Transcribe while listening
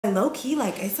Low-key,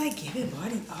 like, it's like giving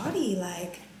body,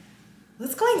 like,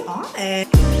 what's going on? Caught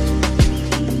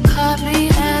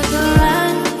me at the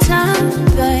right time,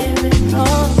 baby.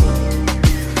 Oh,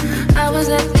 I was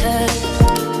at the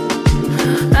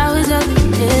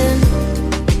end.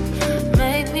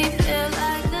 Made me feel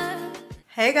like that.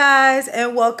 Hey guys,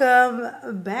 and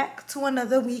welcome back to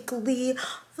another weekly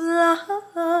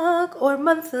vlog or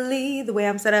monthly, the way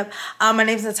I'm set up. My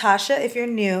name's Natasha if you're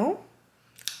new.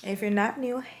 And if you're not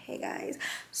new, hey guys.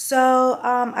 So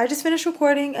I just finished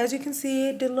recording. As you can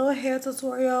see, did a little hair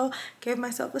tutorial, gave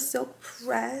myself a silk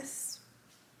press.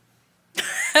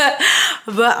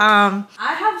 But I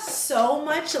have so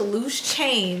much loose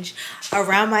change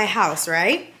around my house,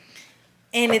 right?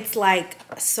 And it's like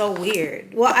so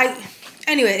weird. Well,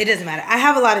 anyway, it doesn't matter. I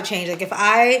have a lot of change. Like if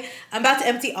I'm about to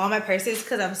empty all my purses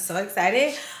because I'm so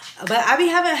excited. But I be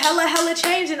having hella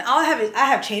change, and all I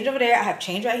have change over there, I have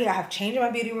change right here, I have change in my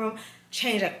beauty room,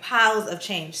 change, like piles of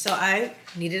change. So I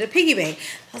needed a piggy bank.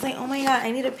 I was like, oh my god,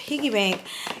 I need a piggy bank.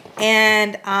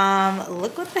 And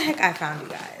look what the heck I found, you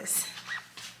guys.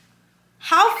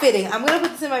 How fitting. I'm gonna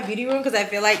put this in my beauty room because I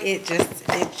feel like it's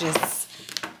just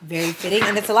very fitting,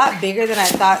 and it's a lot bigger than I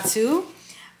thought too.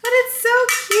 But it's so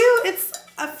cute. It's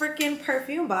a freaking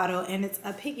perfume bottle, and it's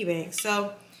a piggy bank.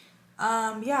 So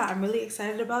yeah, I'm really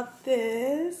excited about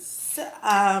this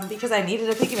because I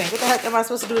needed a piggy bank. What the heck am I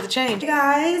supposed to do with the change? Hey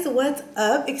guys, what's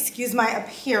up? Excuse my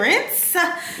appearance.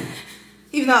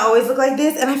 Even though I always look like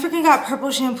this, and I freaking got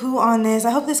purple shampoo on this. I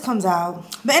hope this comes out.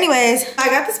 But anyways, I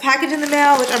got this package in the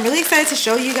mail, which I'm really excited to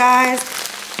show you guys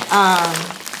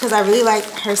because I really like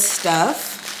her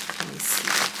stuff. Let me see.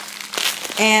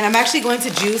 And I'm actually going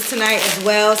to Juice tonight as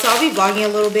well, so I'll be vlogging a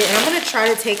little bit, and I'm gonna try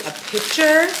to take a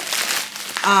picture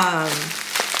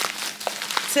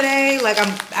today. Like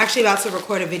I'm actually about to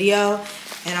record a video,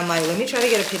 and I'm like, let me try to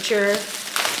get a picture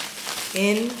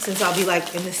since I'll be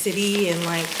like in the city and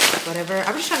like whatever.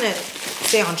 I'm just trying to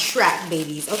stay on track,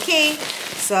 babies. Okay,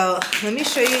 so let me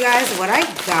show you guys what I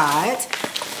got.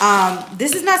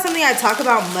 This is not something I talk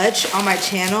about much on my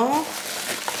channel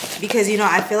because, you know,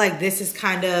 I feel like this is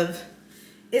kind of,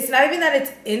 it's not even that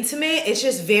it's intimate, it's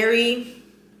just very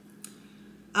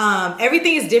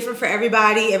everything is different for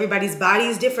everybody. Everybody's body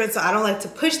is different, so I don't like to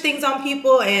push things on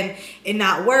people and it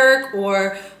not work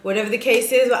or whatever the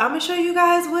case is. But I'm gonna show you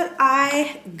guys what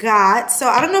I got. So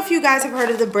I don't know if you guys have heard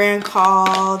of the brand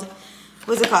called,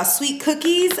 what's it called, Sweet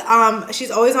Cookies.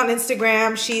 She's always on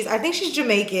Instagram. I think she's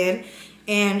Jamaican,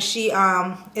 and she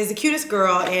is the cutest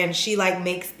girl, and she like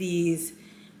makes these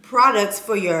products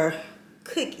for your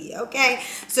cookie. Okay,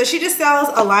 so she just sells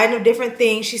a line of different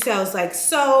things. She sells like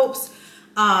soaps,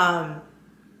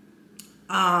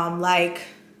 like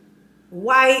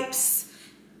wipes,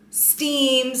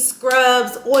 steams,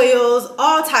 scrubs, oils,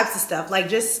 all types of stuff, like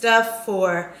just stuff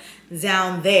for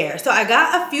down there. So I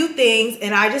got a few things,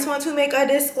 and I just want to make a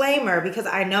disclaimer because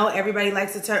I know everybody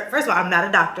likes to turn, first of all, I'm not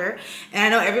a doctor, and I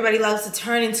know everybody loves to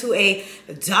turn into a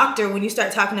doctor when you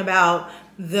start talking about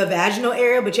the vaginal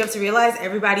area, but you have to realize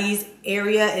everybody's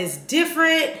area is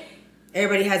different.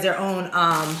 Everybody has their own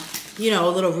you know,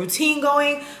 a little routine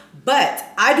going, but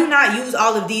I do not use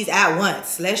all of these at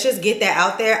once. Let's just get that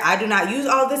out there. I do not use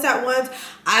all of this at once.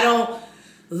 I don't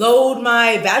load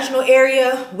my vaginal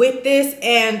area with this,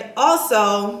 and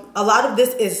also a lot of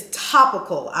this is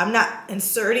topical. I'm not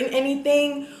inserting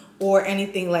anything or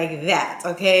anything like that,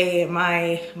 okay?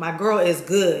 My girl is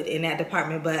good in that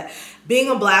department, but being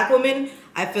a black woman,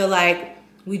 I feel like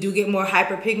we do get more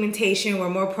hyperpigmentation. We're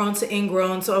more prone to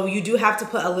ingrown. So you do have to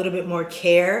put a little bit more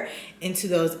care into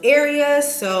those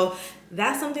areas. So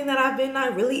that's something that I've been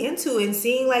like really into, and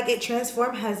seeing like it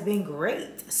transform has been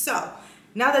great. So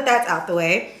now that that's out the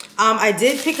way, I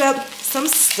did pick up some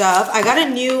stuff. I got a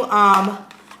new, I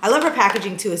love her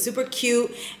packaging too. It's super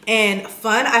cute and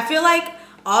fun. I feel like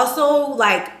also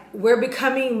like we're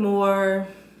becoming more,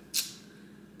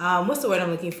 what's the word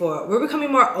I'm looking for? We're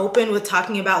becoming more open with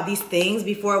talking about these things.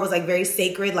 Before it was like very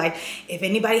sacred. Like if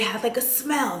anybody had like a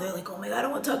smell, they're like, oh my God, I don't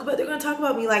want to talk about it. They're going to talk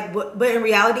about me. Like, but in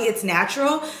reality, it's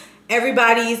natural.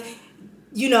 Everybody's,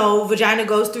 you know, vagina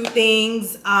goes through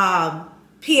things.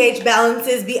 pH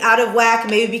balances be out of whack,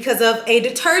 maybe because of a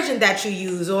detergent that you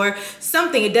use or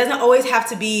something. It doesn't always have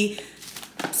to be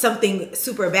something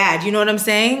super bad. You know what I'm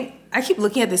saying? I keep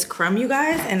looking at this crumb, you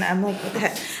guys, and I'm like, what the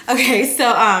heck? Okay, so,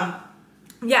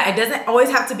 yeah, it doesn't always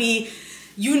have to be,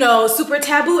 you know, super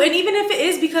taboo. And even if it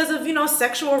is because of, you know,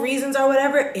 sexual reasons or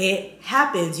whatever, it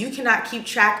happens. You cannot keep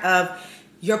track of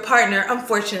your partner,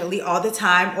 unfortunately, all the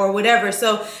time or whatever.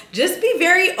 So just be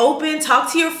very open,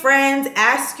 talk to your friends,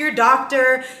 ask your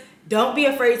doctor, don't be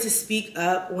afraid to speak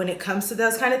up when it comes to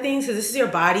those kind of things, because this is your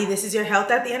body, this is your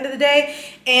health at the end of the day.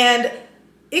 And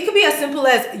it could be as simple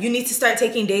as you need to start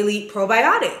taking daily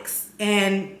probiotics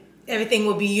and everything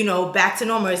will be, you know, back to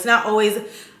normal. It's not always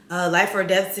a life or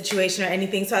death situation or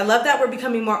anything. So I love that we're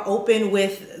becoming more open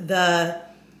with the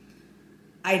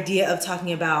idea of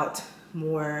talking about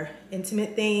more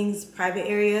intimate things, private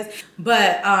areas,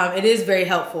 but it is very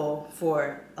helpful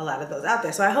for a lot of those out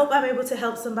there. So I hope I'm able to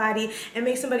help somebody and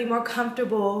make somebody more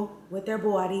comfortable with their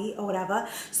body or whatever.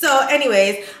 So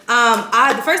anyways,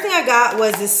 the first thing I got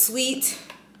was this sweet,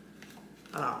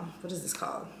 what is this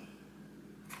called?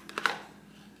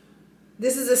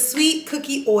 This is a sweet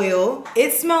cookie oil.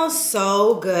 It smells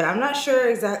so good. I'm not sure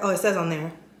exactly, oh, it says on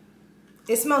there.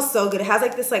 It smells so good. It has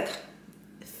like this like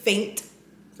faint,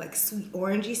 like sweet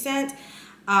orangey scent.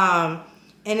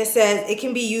 And it says it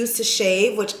can be used to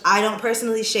shave, which I don't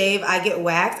personally shave. I get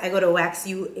waxed. I go to Wax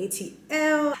U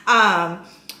ATL.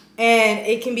 And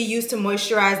it can be used to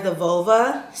moisturize the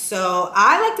vulva. So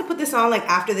I like to put this on like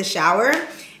after the shower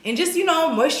and just, you know,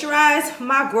 moisturize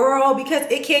my girl, because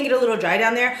it can get a little dry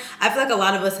down there. I feel like a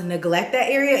lot of us neglect that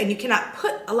area and you cannot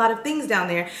put a lot of things down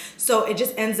there. So it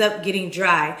just ends up getting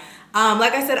dry.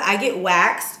 Like I said, I get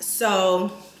waxed.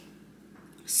 So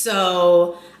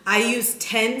I use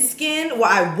 10 Skin. Well,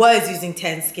 I was using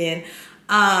 10 Skin,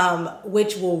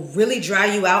 which will really dry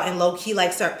you out and low key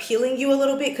like start peeling you a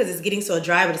little bit because it's getting so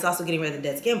dry, but it's also getting rid of the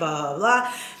dead skin, blah, blah,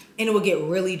 blah. And it will get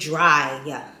really dry.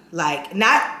 Yeah. Like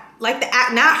not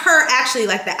her actually,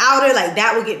 like the outer, like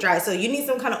that will get dry. So you need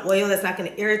some kind of oil that's not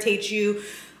going to irritate you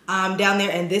down there.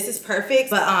 And this is perfect,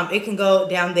 but it can go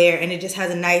down there and it just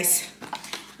has a nice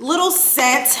little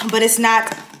scent, but it's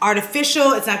not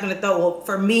artificial. It's not going to throw, well,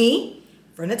 for me,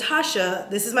 for Natasha,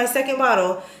 this is my second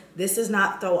bottle. This does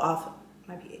not throw off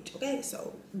my pH, okay?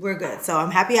 So we're good. So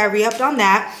I'm happy I re-upped on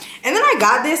that. And then I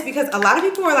got this because a lot of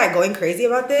people were like going crazy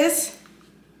about this.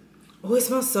 Oh, it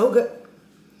smells so good.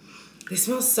 It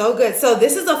smells so good. So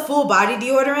this is a full body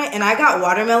deodorant and I got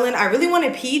watermelon. I really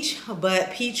wanted peach,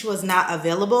 but peach was not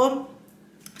available.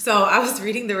 So I was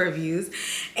reading the reviews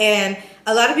and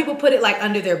a lot of people put it like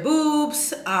under their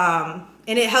boobs.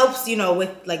 And it helps, you know,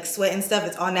 with like sweat and stuff.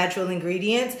 It's all natural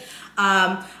ingredients.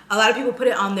 A lot of people put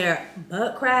it on their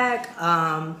butt crack.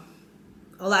 A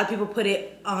lot of people put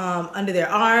it under their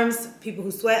arms, people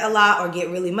who sweat a lot or get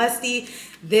really musty.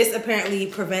 This apparently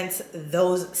prevents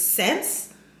those scents.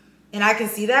 And I can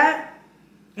see that.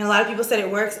 And a lot of people said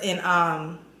it works in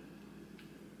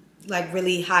like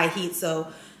really high heat. So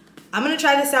I'm gonna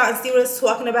try this out and see what it's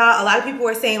talking about. A lot of people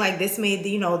were saying like this made,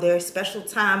 you know, their special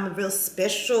time real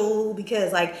special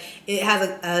because like it has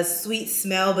a sweet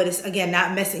smell, but it's again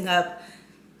not messing up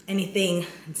anything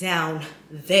down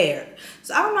there.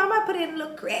 So I don't know, I might put it in a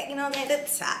little crack, you know, at the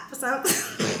top or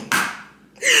something.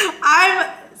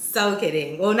 I'm so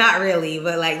kidding. Well, not really,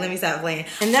 but like let me stop playing.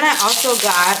 And then I also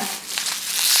got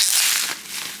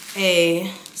a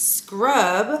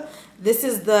scrub. This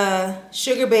is the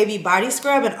Sugar Baby Body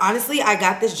Scrub, and honestly, I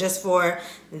got this just for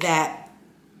that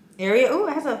area. Oh,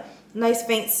 it has a nice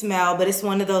faint smell, but it's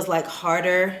one of those like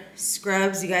harder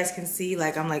scrubs. You guys can see,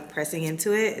 like I'm like pressing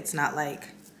into it. It's not like,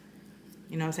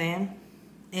 you know what I'm saying?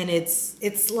 And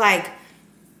it's like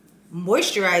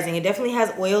moisturizing. It definitely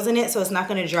has oils in it, so it's not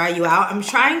gonna dry you out. I'm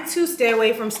trying to stay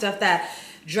away from stuff that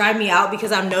dry me out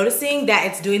because I'm noticing that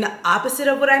it's doing the opposite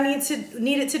of what I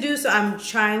need it to do. So I'm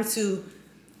trying to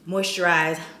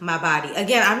moisturize my body.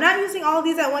 Again, I'm not using all of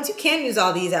these at once. You can use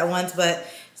all these at once, but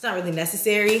it's not really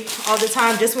necessary all the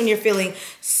time. Just when you're feeling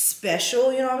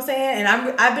special, you know what I'm saying?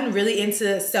 And I've been really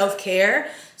into self-care.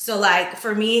 So like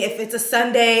for me, if it's a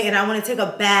Sunday and I want to take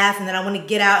a bath and then I want to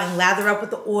get out and lather up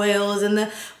with the oils and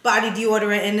the body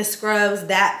deodorant and the scrubs,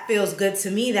 that feels good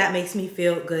to me. That makes me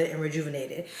feel good and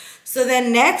rejuvenated. So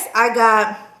then next I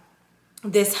got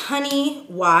this honey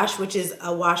wash, which is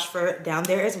a wash for down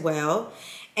there as well.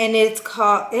 And it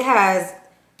has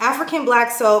African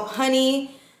black soap,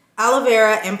 honey, aloe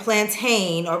vera, and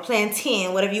plantain or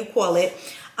plantain, whatever you call it.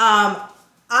 I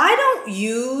don't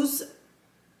use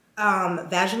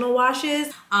vaginal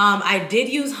washes. I did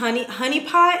use honey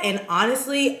pot, and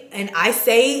honestly, and I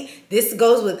say this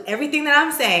goes with everything that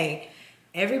I'm saying,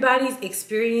 everybody's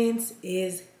experience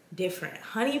is different.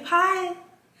 Honey pot,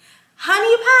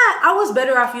 I was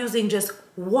better off using just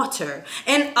water.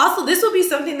 And also this would be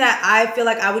something that I feel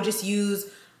like I would just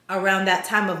use around that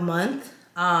time of month,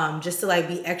 just to like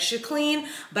be extra clean,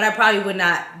 but I probably would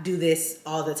not do this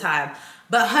all the time.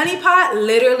 But honey pot,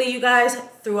 literally, you guys,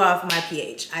 threw off my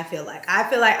pH. I feel like at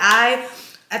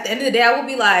the end of the day, I will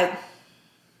be like,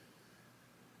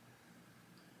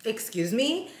 excuse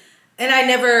me. And I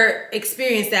never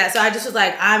experienced that. So I just was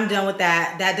like, I'm done with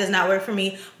that. That does not work for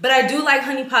me. But I do like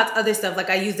Honey Pot's other stuff.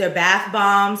 Like I use their bath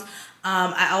bombs.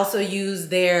 I also use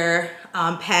their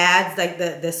pads, like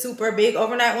the super big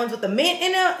overnight ones with the mint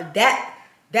in them.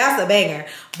 That's a banger.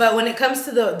 But when it comes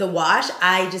to the wash,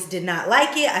 I just did not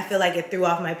like it. I feel like it threw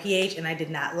off my pH and I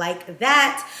did not like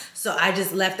that. So I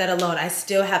just left that alone. I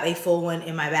still have a full one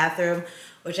in my bathroom,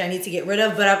 which I need to get rid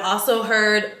of. But I've also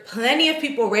heard plenty of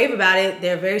people rave about it.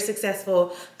 They're a very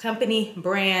successful company,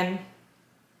 brand.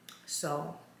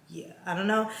 So yeah, I don't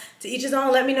know. To each his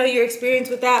own. Let me know your experience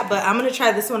with that. But I'm gonna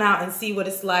try this one out and see what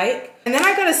it's like. And then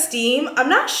I got a steam. I'm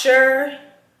not sure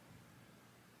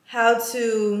how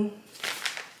to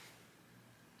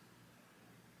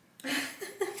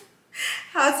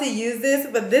use this,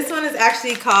 but this one is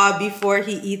actually called Before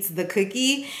He Eats the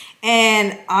Cookie.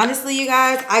 And honestly, you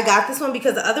guys, I got this one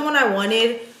because the other one I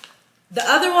wanted, the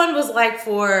other one was like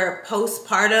for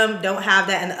postpartum, don't have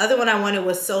that. And the other one I wanted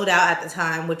was sold out at the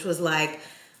time, which was like,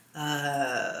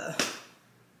 it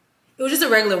was just a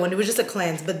regular one. It was just a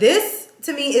cleanse. But this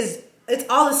to me it's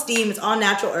all a steam. It's all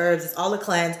natural herbs. It's all a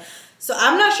cleanse. So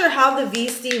I'm not sure how the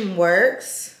V-steam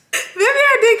works. Maybe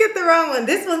I did get the wrong one.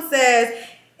 This one says,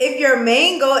 if your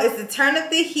main goal is to turn up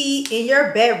the heat in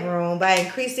your bedroom by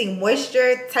increasing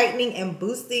moisture, tightening, and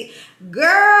boosting,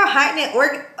 girl, heightening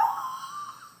organ,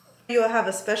 you'll have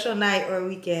a special night or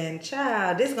weekend.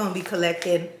 Child, this is gonna be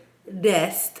collecting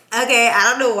dust. Okay,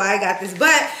 I don't know why I got this,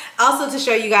 but also to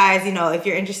show you guys, you know, if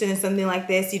you're interested in something like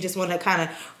this, you just want to kind of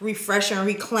refresh and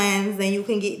re-cleanse, then you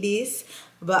can get this.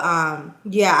 But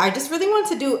yeah, I just really want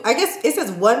to do, I guess it says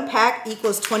 1 pack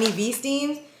equals 20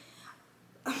 V-steams.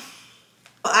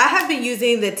 I have been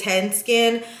using the 10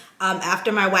 skin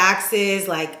after my waxes.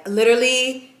 Like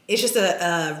literally, it's just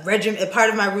a regimen, a part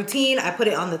of my routine. I put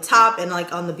it on the top and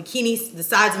like on the bikini, the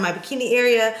sides of my bikini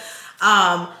area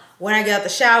when I get out the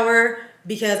shower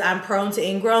because I'm prone to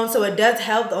ingrown. So it does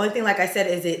help. The only thing, like I said,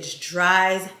 is it just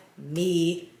dries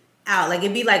me out. Like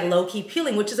it'd be like low-key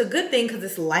peeling, which is a good thing because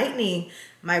it's lightening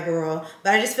my girl.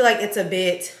 But I just feel like it's a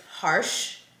bit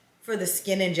harsh for the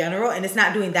skin in general, and it's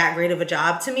not doing that great of a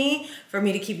job to me for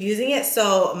me to keep using it.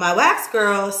 So my wax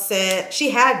girl said she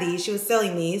had these, she was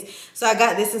selling these, so I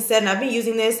got this instead, and I've been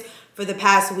using this for the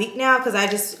past week now because I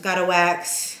just got a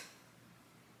wax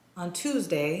on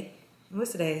Tuesday.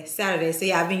 What's today? Saturday. So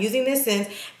yeah, I've been using this since,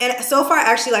 and so far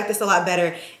I actually like this a lot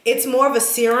better. It's more of a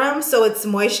serum, so it's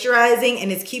moisturizing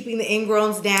and it's keeping the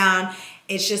ingrowns down.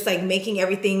 It's just like making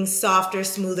everything softer,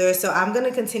 smoother. So I'm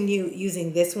gonna continue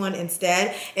using this one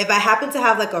instead. If I happen to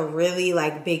have like a really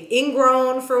like big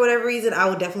ingrown for whatever reason, I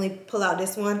would definitely pull out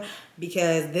this one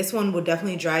because this one will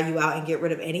definitely dry you out and get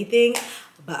rid of anything.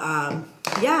 But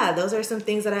yeah, those are some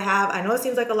things that I have. I know it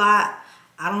seems like a lot.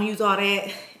 I don't use all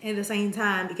that at the same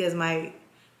time because my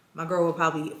girl will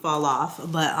probably fall off.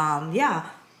 But yeah,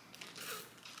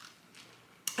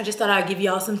 I just thought I'd give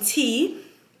y'all some tea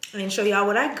and show y'all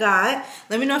what I got.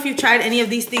 Let me know if you've tried any of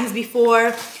these things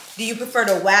before. Do you prefer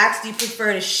to wax? Do you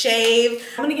prefer to shave?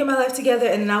 I'm gonna get my life together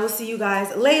and then I will see you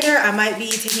guys later. I might be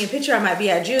taking a picture. I might be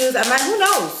at June's. I might, who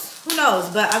knows? Who knows?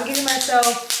 But I'm giving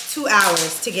myself 2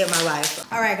 hours to get my life.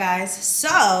 All right, guys.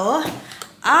 So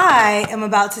I am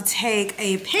about to take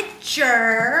a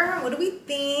picture. What do we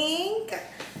think?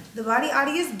 The body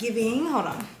Audi is giving. Hold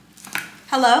on.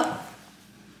 Hello?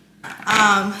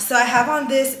 So I have on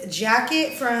this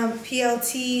jacket from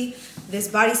PLT, this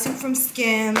bodysuit from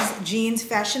Skims, jeans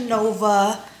Fashion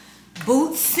Nova,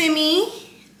 boots Simi.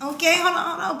 Okay, hold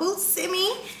on, boots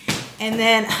Simi. And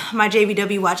then my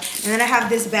JBW watch. And then I have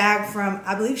this bag from,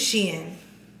 I believe, Shein.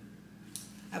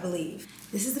 I believe.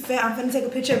 This is the fit. I'm gonna take a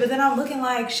picture, but then I'm looking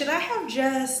like, should I have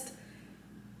just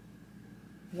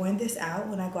worn this out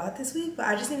when I go out this week? But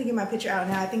I just need to get my picture out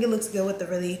now. I think it looks good with the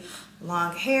really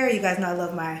long hair. You guys know I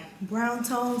love my brown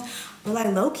tones. But like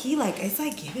low key, like it's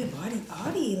like giving body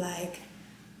Audi. Like,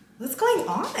 what's going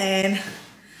on?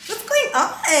 What's going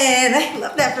on? I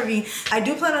love that for me. I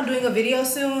do plan on doing a video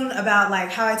soon about like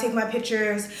how I take my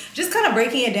pictures, just kind of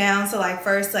breaking it down. So like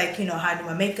first, like, you know, how I do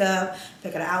my makeup,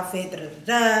 pick out an outfit,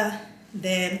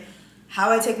 then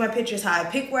how I take my pictures, how I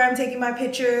pick where I'm taking my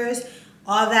pictures,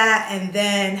 all that, and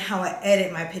then how I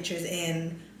edit my pictures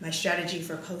in my strategy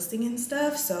for posting and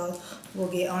stuff. So we'll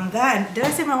get on that. And did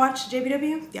I say my watch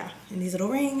JBW? Yeah, and these little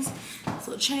rings, this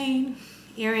little chain,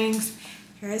 earrings,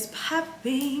 hair is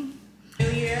popping. New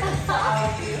Year for all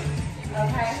of you.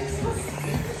 Okay.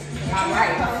 All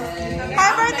right.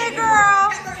 Happy birthday, girl.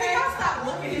 Can y'all stop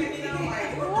looking at me?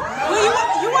 Like,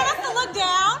 what? You want us to look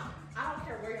down? I don't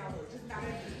care where y'all look. Just not at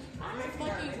me. I'm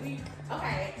fucking weak.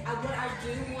 Okay. What I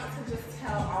do want to just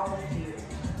tell all of you.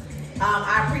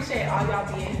 I appreciate all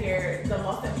y'all being here. The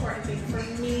most important thing for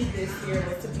me this year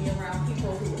was to be around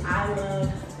people who I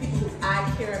love, people who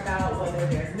I care about, whether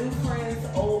they're new friends,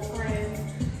 old friends.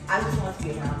 I just want to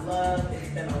be around love. It's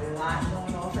been a lot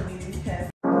going on for me these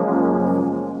past.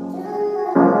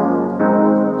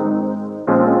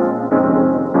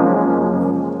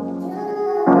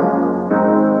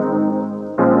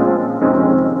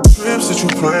 Trips that you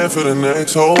plan for the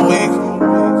next whole week.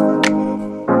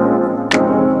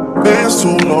 Bands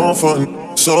too long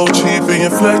for so cheap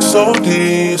and flex so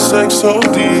deep, sex so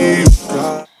deep.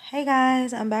 Hey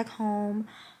guys, I'm back home.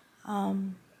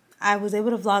 I was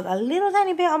able to vlog a little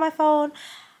tiny bit on my phone.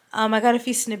 I got a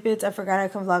few snippets. I forgot I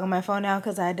can vlog on my phone now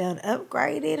because I done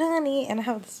upgraded, honey, and I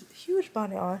have this huge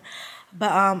bonnet on.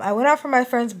 But I went out for my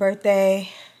friend's birthday,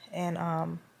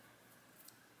 and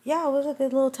yeah, it was a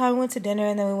good little time. We went to dinner,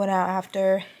 and then we went out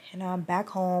after, and I'm back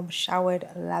home, showered,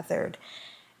 lathered,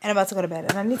 and I'm about to go to bed.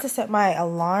 And I need to set my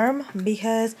alarm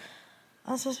because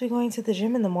I'm supposed to be going to the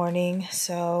gym in the morning,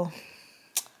 so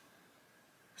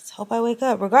let's hope I wake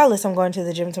up. Regardless, I'm going to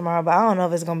the gym tomorrow, but I don't know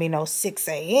if it's going to be no 6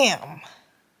 a.m.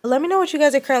 Let me know what you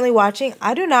guys are currently watching.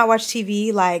 I do not watch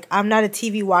TV. Like, I'm not a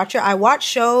TV watcher. I watch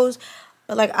shows,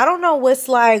 but, like, I don't know what's,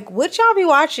 like, what y'all be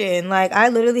watching. Like, I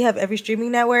literally have every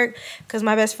streaming network because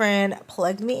my best friend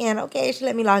plugged me in. Okay, she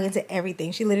let me log into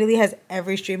everything. She literally has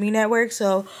every streaming network.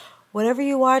 So, whatever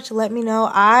you watch, let me know.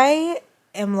 I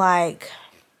am, like,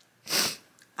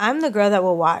 I'm the girl that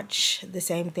will watch the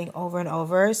same thing over and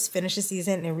over, finish the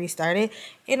season and restart it,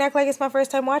 and act like it's my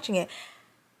first time watching it.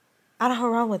 I don't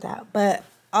have wrong with that. But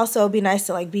also, it'd be nice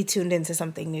to, like, be tuned into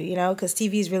something new, you know? Because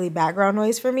TV is really background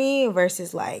noise for me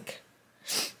versus, like,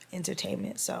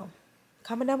 entertainment. So,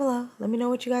 comment down below. Let me know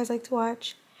what you guys like to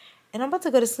watch. And I'm about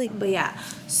to go to sleep. But, yeah.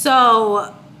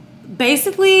 So,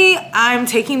 basically, I'm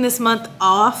taking this month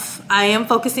off. I am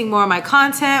focusing more on my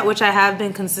content, which I have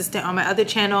been consistent on my other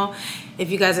channel.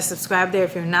 If you guys are subscribed there,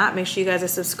 if you're not, make sure you guys are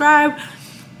subscribed.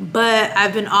 But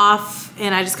I've been off,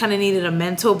 and I just kind of needed a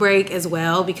mental break as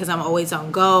well because I'm always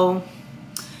on go.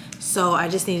 So I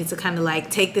just needed to kind of,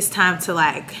 like, take this time to,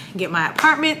 like, get my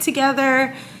apartment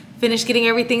together, finish getting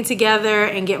everything together,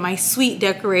 and get my suite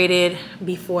decorated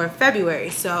before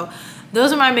February. So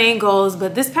those are my main goals.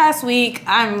 But this past week,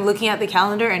 I'm looking at the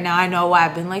calendar, and now I know why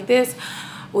I've been like this,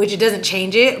 which it doesn't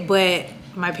change it, but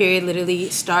my period literally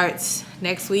starts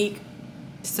next week.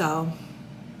 So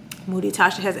Moody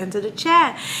Tasha has entered the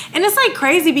chat. And it's, like,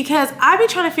 crazy because I be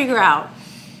trying to figure out,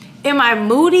 am I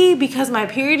moody because my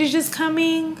period is just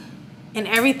coming and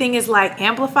everything is, like,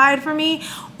 amplified for me?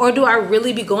 Or do I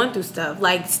really be going through stuff?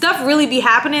 Like, stuff really be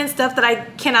happening, stuff that I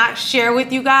cannot share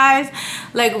with you guys,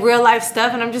 like real life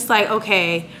stuff. And I'm just like,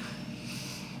 okay,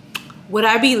 would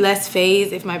I be less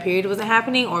phased if my period wasn't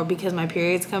happening? Or because my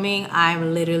period's coming, I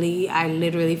literally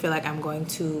feel like I'm going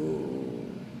to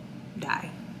die.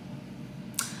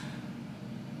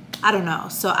 I don't know.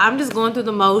 So I'm just going through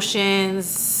the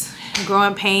motions,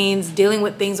 growing pains, dealing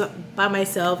with things by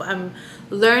myself. I'm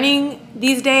learning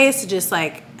these days to just,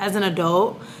 like, as an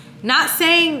adult, not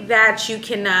saying that you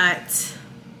cannot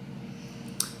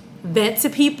vent to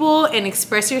people and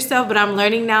express yourself, but I'm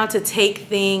learning now to take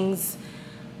things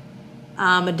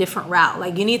a different route.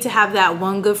 Like, you need to have that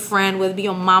one good friend, whether it be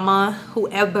your mama,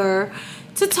 whoever,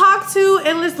 to talk to,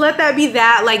 and let's let that be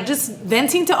that. Like, just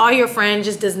venting to all your friends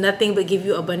just does nothing but give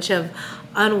you a bunch of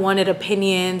unwanted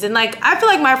opinions. And, like, I feel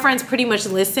like my friends pretty much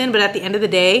listen, but at the end of the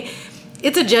day,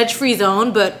 it's a judge-free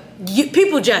zone, but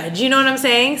people judge, you know what I'm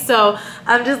saying? So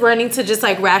I'm just learning to just,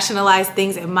 like, rationalize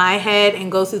things in my head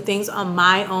and go through things on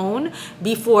my own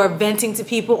before venting to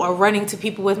people or running to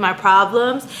people with my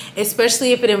problems,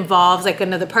 especially if it involves, like,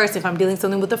 another person. If I'm dealing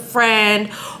something with a friend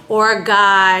or a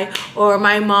guy or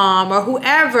my mom or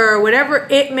whoever, whatever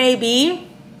it may be,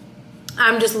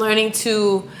 I'm just learning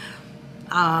to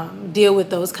deal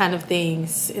with those kind of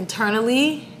things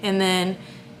internally and then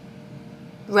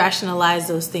rationalize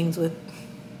those things with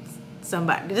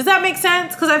somebody. Does that make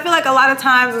sense? Because I feel like a lot of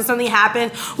times when something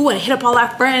happens, we want to hit up all our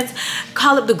friends,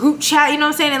 call up the group chat, you know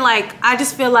what I'm saying? And, like, I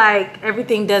just feel like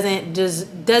everything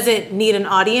doesn't need an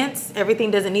audience. Everything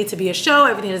doesn't need to be a show.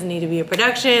 Everything doesn't need to be a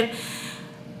production.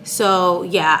 So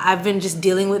yeah, I've been just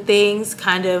dealing with things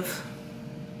kind of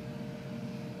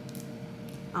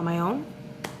on my own.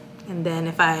 And then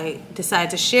if I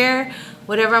decide to share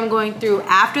whatever I'm going through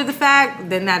after the fact,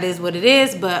 then that is what it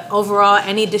is. But overall,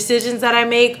 any decisions that I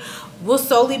make will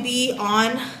solely be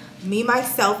on me,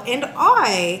 myself, and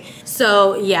I.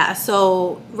 So yeah,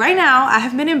 so right now I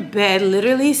have been in bed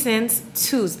literally since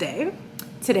Tuesday.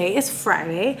 Today is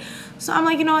Friday. So I'm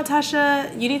like, you know what,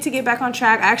 Tasha, you need to get back on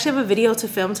track. I actually have a video to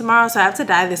film tomorrow, so I have to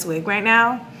dye this wig right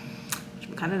now.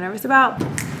 I'm kind of nervous about.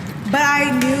 But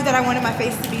I knew that I wanted my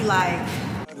face to be like,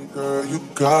 girl, you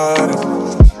got it.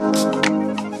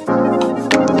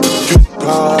 You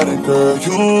got it, girl,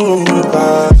 you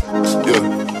got it. Yeah.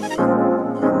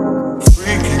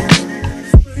 Freaky.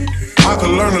 I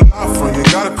could learn a lot from you,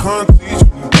 gotta come teach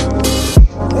me.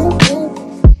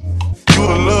 You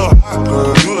a little hot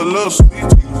girl, you a little sweet.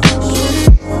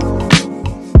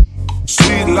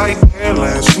 Sweet like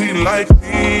airline, sweet like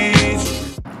peach.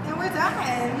 and we're done.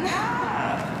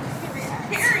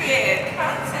 Period.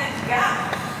 Content,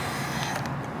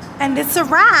 yeah. And it's a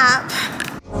wrap.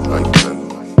 Like that.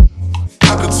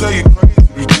 I could tell you crazy,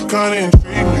 but you kinda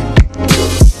intrigue me.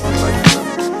 Like that.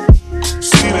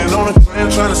 Seen it on the gram,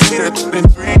 trying to see that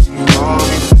intrigue me.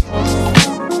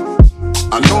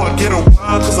 I know I get a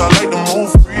wild cause I like to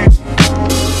move free.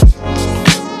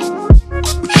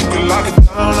 But you can lock it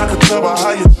down, I can tell by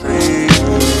how you treat me.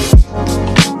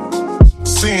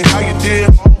 Seeing how you did,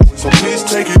 homeboy, so please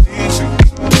take it easy.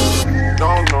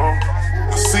 No, no.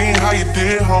 Seeing how you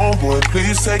did, homeboy,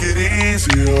 please take it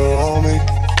easy on me.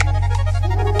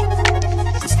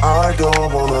 Cause I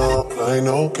don't wanna play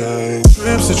no games.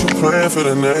 Trips that you plan for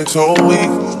the next whole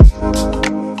week.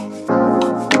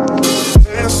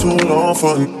 It's too long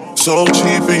for so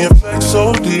cheap and your flex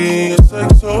so deep,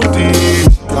 sex so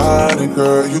deep. Got it,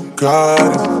 girl, you got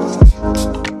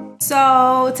it.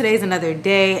 So today's another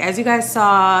day. As you guys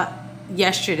saw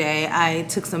yesterday, I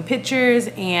took some pictures,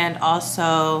 and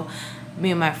also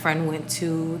me and my friend went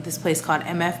to this place called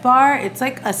MF Bar. It's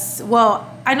like well,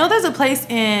 I know there's a place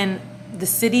in the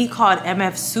city called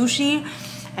MF Sushi,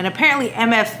 and apparently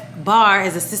MF Bar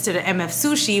is a sister to MF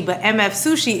Sushi, but MF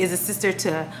Sushi is a sister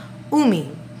to Umi.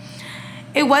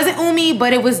 It wasn't Umi,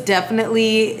 but it was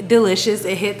definitely delicious.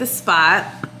 It hit the spot.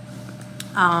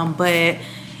 But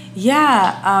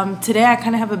yeah, today I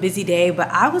kind of have a busy day, but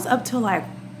I was up till like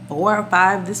 4 or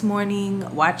 5 this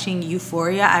morning watching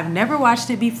Euphoria. I've never watched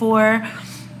it before.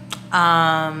 So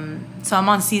I'm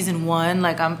on season 1.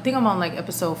 Like I think I'm on like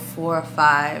episode 4 or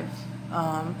 5.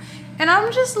 And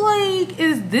I'm just like,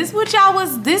 is this what y'all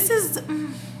was? This is.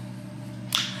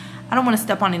 I don't want to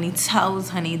step on any toes,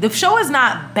 honey. The show is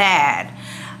not bad.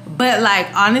 But like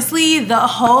honestly, the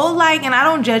whole like, and I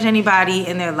don't judge anybody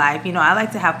in their life, you know, I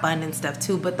like to have fun and stuff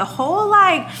too, but the whole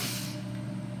like,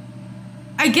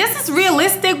 I guess it's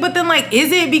realistic, but then like,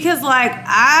 is it? Because like,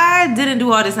 I didn't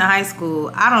do all this in high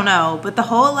school. I don't know. But the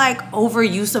whole like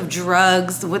overuse of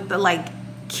drugs with the like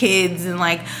kids and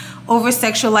like over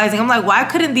sexualizing, I'm like, why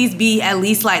couldn't these be at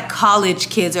least like college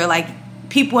kids or like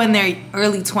people in their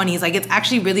early 20s? Like, it's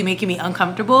actually really making me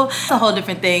uncomfortable. It's a whole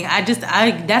different thing.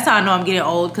 That's how I know I'm getting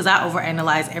old, because I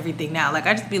overanalyze everything now. Like,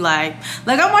 I just be like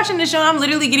I'm watching this show and I'm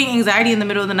literally getting anxiety in the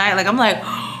middle of the night. Like, I'm like,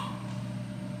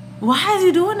 why is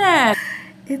he doing that?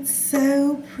 It's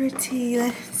so pretty.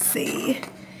 Let's see.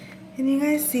 Can you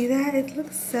guys see that? It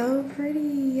looks so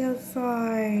pretty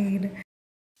outside.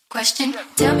 Question,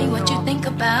 tell me what you think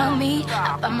about me.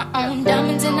 I buy my own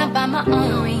diamonds and I buy my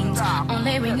own rings.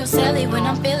 Only ring your celly when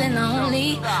I'm feeling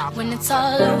lonely. When it's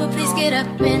all over, please get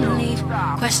up and leave.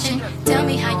 Question, tell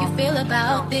me how you feel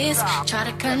about this. Try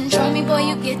to control me, boy,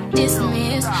 you get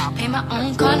dismissed. Pay my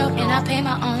own car note and I pay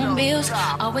my own bills.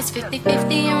 Always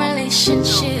 50-50 in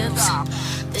relationships.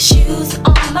 The shoes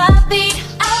on my feet,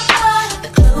 I bought. The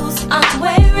clothes I'm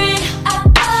wearing, I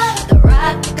bought. The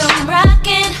rock I'm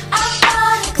rocking, I bought.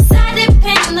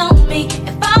 Depend on me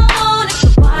if I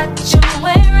wanted the watch I'm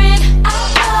wearing. I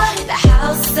bought it. The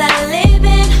house I live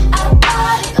in. I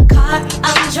bought it. The car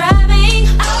I'm driving.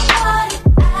 I bought it.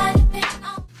 I depend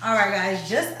on. All right, guys,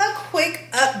 just a quick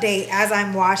update as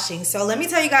I'm washing. So let me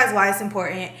tell you guys why it's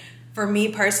important for me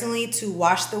personally to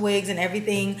wash the wigs and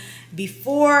everything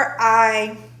before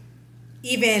I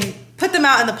even put them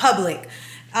out in the public.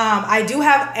 I do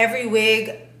have every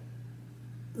wig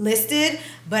listed,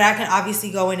 but I can obviously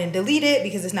go in and delete it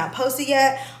because it's not posted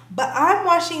yet. But I'm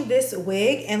washing this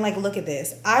wig and like, look at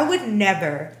this. I would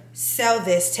never sell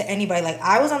this to anybody. Like,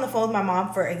 I was on the phone with my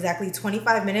mom for exactly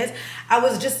 25 minutes. I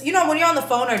was just, you know, when you're on the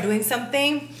phone or doing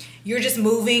something, you're just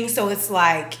moving, so it's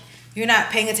like you're not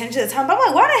paying attention to the time. But I'm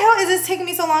like, why the hell is this taking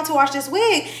me so long to wash this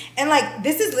wig? And like,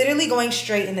 this is literally going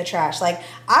straight in the trash. Like,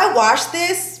 I washed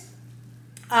this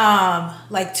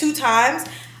like 2 times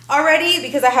already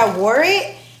because I had wore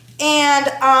it. And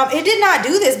it did not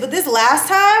do this, but this last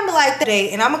time, like the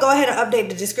day, and I'm gonna go ahead and update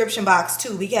the description box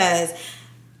too, because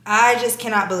I just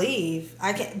cannot believe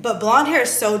I can't. But blonde hair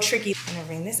is so tricky. I'm gonna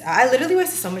bring this out. I literally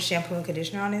wasted so much shampoo and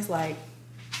conditioner on this. Like,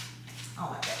 oh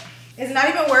my god, it's not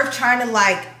even worth trying to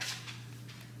like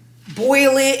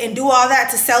boil it and do all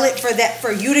that to sell it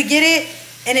for you to get it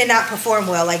and it not perform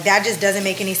well. Like, that just doesn't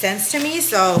make any sense to me.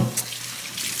 So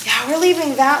we're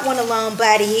leaving that one alone,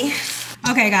 buddy.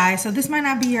 Okay guys, so this might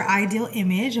not be your ideal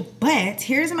image, but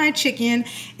here's my chicken.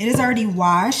 It is already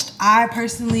washed. I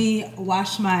personally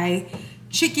washed my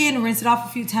chicken, rinse it off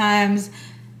a few times,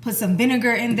 put some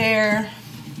vinegar in there,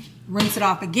 rinse it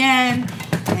off again,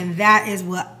 and that is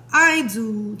what I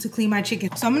do to clean my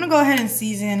chicken. So I'm gonna go ahead and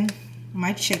season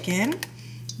my chicken.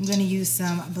 I'm gonna use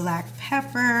some black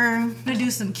pepper. I'm gonna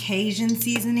do some Cajun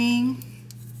seasoning.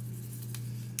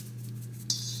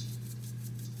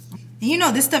 And you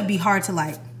know, this stuff be hard to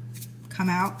like come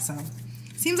out, so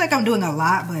seems like I'm doing a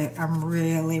lot, but I'm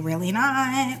really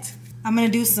not. I'm gonna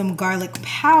do some garlic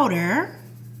powder,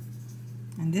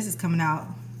 and this is coming out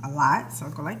a lot, so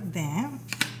I'll go like that.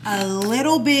 A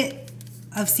little bit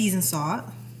of seasoned salt,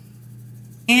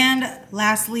 and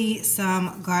lastly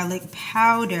some garlic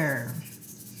powder.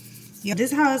 Yeah,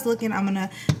 this is how it's looking. I'm gonna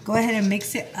go ahead and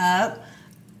mix it up,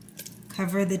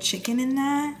 cover the chicken in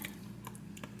that,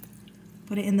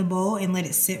 put it in the bowl and let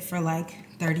it sit for like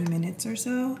 30 minutes or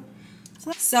so.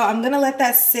 So I'm gonna let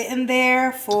that sit in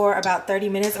there for about 30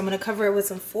 minutes. I'm gonna cover it with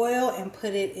some foil and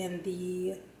put it in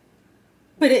the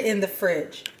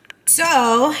fridge.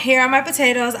 So here are my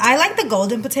potatoes. I like the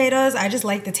golden potatoes. I just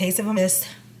like the taste of them. Just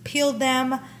peeled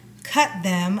them, cut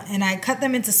them, and I cut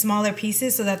them into smaller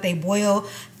pieces so that they boil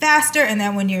faster, and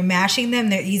then when you're mashing them,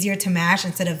 they're easier to mash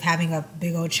instead of having a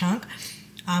big old chunk.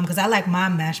 Because I like my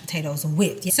mashed potatoes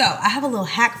whipped. So I have a little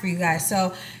hack for you guys.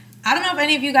 So I don't know if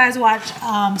any of you guys watch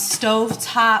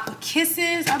Stovetop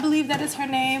Kisses, I believe that is her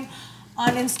name,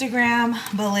 on Instagram.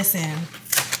 But listen,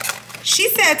 she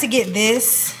said to get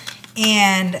this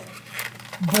and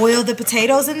boil the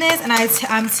potatoes in this, and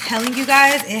I'm telling you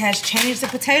guys, it has changed the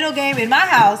potato game in my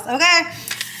house, okay?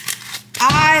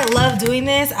 I love doing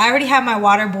this. I already have my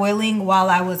water boiling while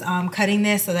I was cutting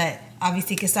this so that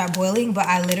obviously it can start boiling, but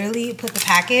I literally put the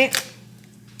packet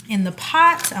in the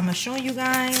pot. I'm gonna show you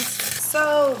guys.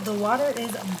 So the water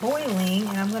is boiling,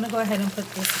 and I'm gonna go ahead and put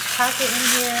this packet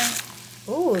in here.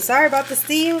 Ooh, sorry about the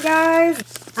steam, guys.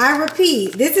 I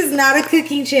repeat, this is not a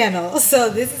cooking channel,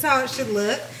 so this is how it should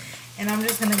look. And I'm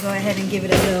just gonna go ahead and give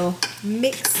it a little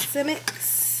mix.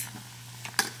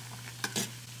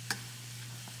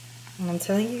 And I'm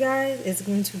telling you guys, it's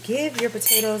going to give your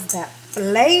potatoes that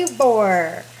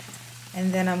flavor.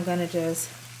 And then I'm gonna just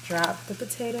drop the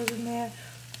potatoes in there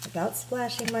without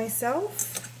splashing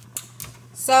myself.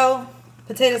 So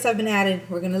potatoes have been added.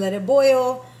 We're gonna let it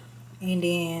boil, and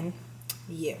then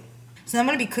yeah. So I'm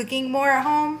gonna be cooking more at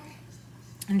home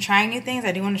and trying new things.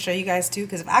 I do want to show you guys too,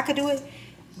 because if I could do it,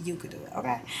 you could do it.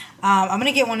 Okay. I'm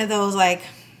gonna get one of those like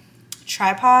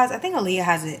tripods. I think Aaliyah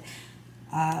has it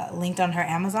linked on her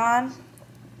Amazon.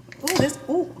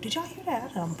 Ooh, did y'all hear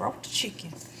that? I done broke the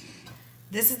chicken.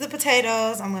 This is the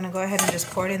potatoes. I'm gonna go ahead and just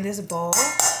pour it in this bowl.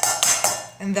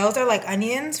 And those are like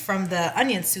onions from the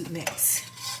onion soup mix.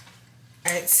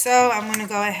 All right, so I'm gonna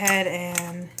go ahead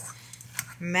and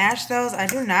mash those. I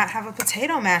do not have a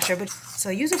potato masher, but so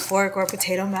use a fork or a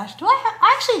potato masher.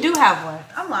 I actually do have one.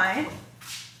 I'm lying.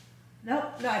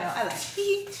 Nope, no I don't. I like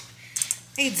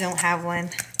I don't have one.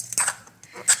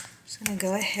 Just gonna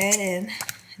go ahead and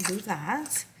do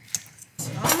that. So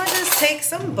I'm gonna just take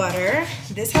some butter.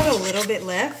 This has a little bit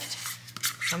left.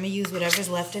 So I'm gonna use whatever's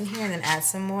left in here and then add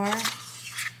some more.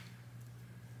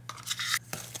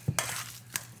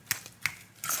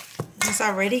 It's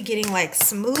already getting like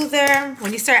smoother.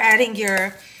 When you start adding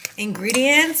your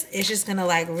ingredients, it's just gonna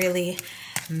like really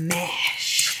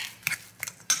mash.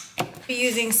 Be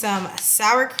using some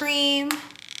sour cream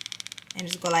and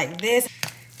just go like this.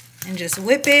 And just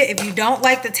whip it. If you don't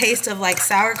like the taste of like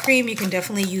sour cream, you can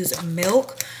definitely use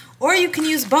milk, or you can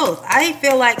use both. I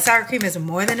feel like sour cream is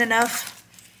more than enough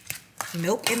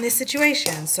milk in this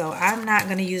situation, so I'm not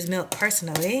gonna use milk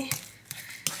personally.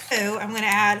 So I'm gonna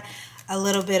add a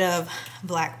little bit of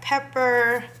black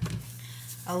pepper,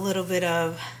 a little bit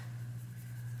of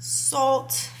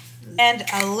salt, and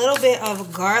a little bit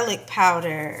of garlic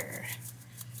powder.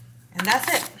 And that's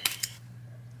it.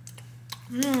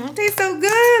 It tastes so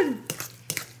good.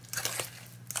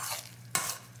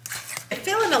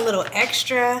 Feeling a little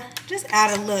extra, just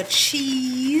add a little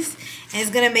cheese, and it's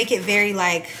gonna make it very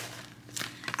like,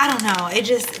 I don't know,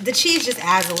 the cheese just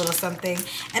adds a little something.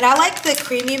 And I like the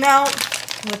creamy melt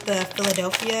with the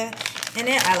Philadelphia in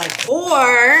it. I like,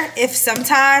 or if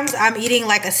sometimes I'm eating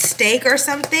like a steak or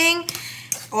something,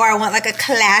 or I want like a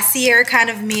classier kind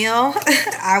of meal,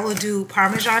 I will do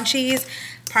Parmesan cheese.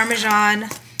 Parmesan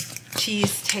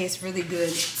cheese tastes really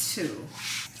good too.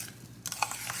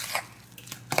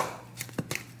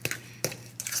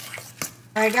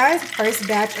 Alright guys, first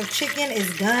batch of chicken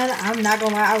is done. I'm not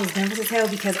gonna lie, I was nervous as hell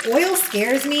because oil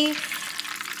scares me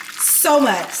so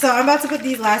much. So I'm about to put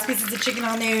these last pieces of chicken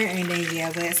on there, and then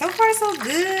yeah, but so far so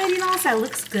good, you know. So it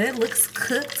looks good, looks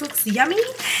cooked, looks yummy.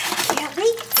 Can't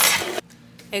wait.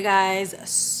 Hey guys,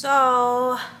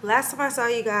 so last time I saw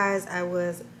you guys, I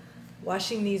was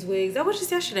washing these wigs. That was just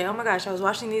yesterday. Oh my gosh, I was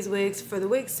washing these wigs for the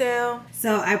wig sale.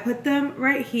 So I put them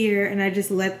right here and I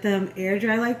just let them air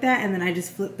dry like that, and then I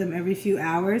just flip them every few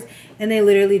hours, and they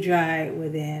literally dry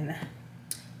within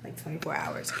like 24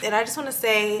 hours. And I just want to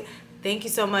say thank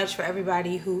you so much for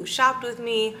everybody who shopped with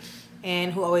me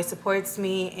and who always supports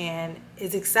me and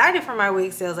is excited for my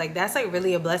wig sales. Like, that's like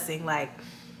really a blessing. Like,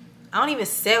 I don't even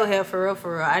sell hair for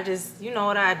real. I just, you know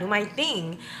what, I do my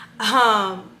thing.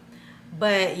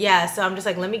 But yeah, so I'm just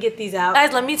like, let me get these out.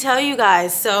 Guys, let me tell you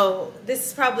guys, so this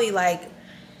is probably like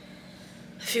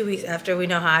a few weeks after we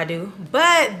know how I do.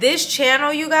 But this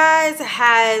channel, you guys,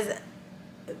 has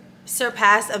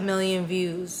surpassed 1 million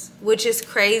views, which is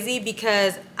crazy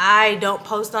because I don't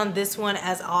post on this one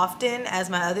as often as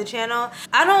my other channel.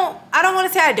 I don't want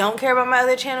to say I don't care about my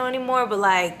other channel anymore, but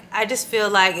like, I just feel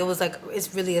like it was like,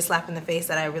 it's really a slap in the face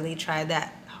that I really tried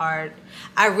that hard.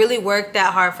 I really worked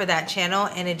that hard for that channel,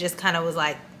 and it just kind of was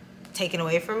like taken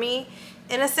away from me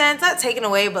in a sense. Not taken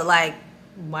away, but like,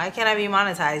 why can't I be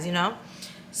monetized, you know?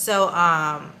 So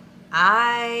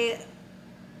I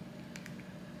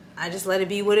just let it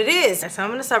be what it is. So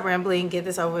I'm gonna stop rambling, get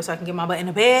this over so I can get my butt in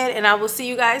the bed, and I will see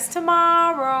you guys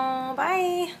tomorrow.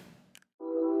 Bye.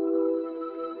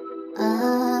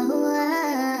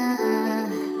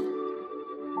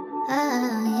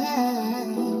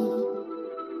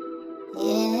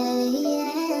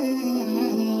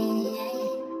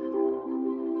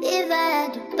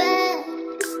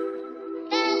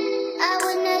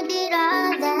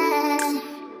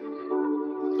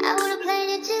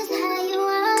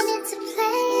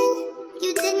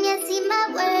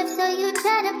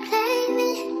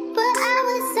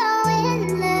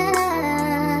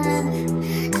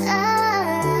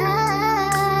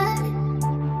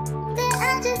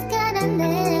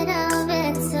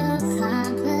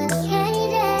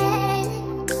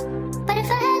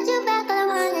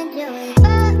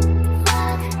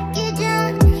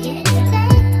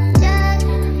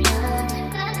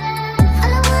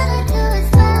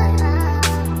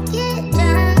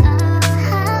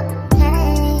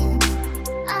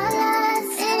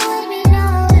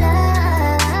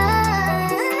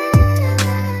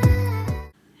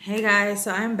 So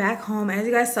I'm back home. As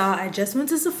you guys saw, I just went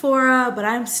to Sephora, but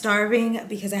I'm starving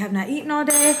because I have not eaten all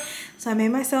day. So I made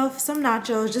myself some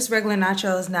nachos, just regular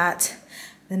nachos, not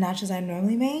the nachos I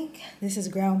normally make. This is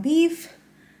ground beef.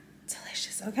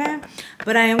 Delicious, okay?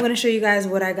 But I am going to show you guys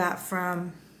what I got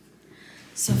from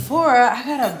Sephora. I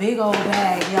got a big old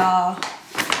bag, y'all.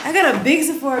 I got a big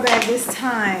Sephora bag this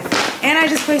time. And I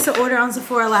just placed an order on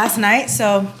Sephora last night,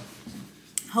 so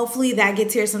hopefully that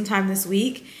gets here sometime this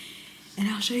week. And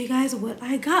I'll show you guys what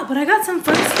I got. But I got some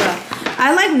fun stuff.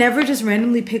 I like never just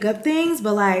randomly pick up things,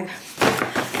 but like,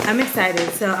 I'm excited.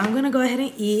 So I'm gonna go ahead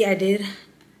and eat. Did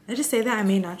I just say that I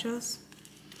made nachos?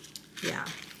 Yeah.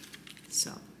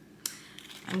 So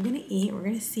I'm gonna eat. We're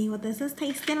gonna see what this is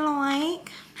tasting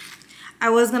like. I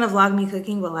was gonna vlog me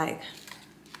cooking, but like,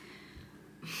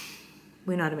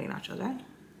 we know how to make nachos, right?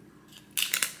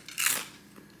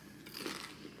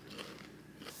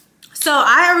 So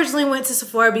I originally went to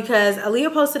Sephora because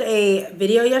Aaliyah posted a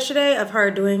video yesterday of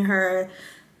her doing her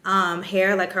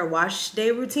hair, like her wash day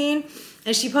routine.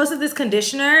 And she posted this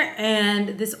conditioner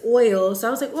and this oil. So I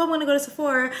was like, well, I'm gonna go to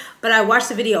Sephora. But I watched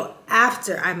the video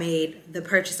after I made the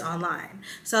purchase online.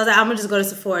 So I was like, I'm gonna just go to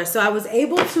Sephora. So I was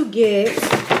able to get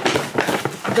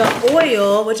the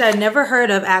oil, which I never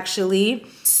heard of actually.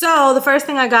 So the first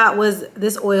thing I got was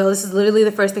this oil. This is literally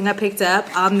the first thing I picked up.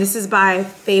 This is by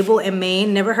Fable in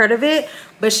Maine. Never heard of it,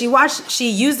 but she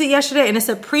used it yesterday, and it's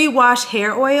a pre-wash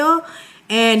hair oil.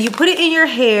 And you put it in your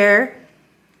hair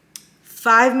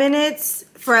 5 minutes,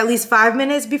 for at least 5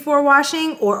 minutes before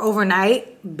washing, or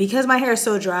overnight, because my hair is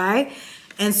so dry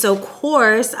and so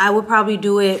coarse. I would probably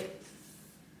do it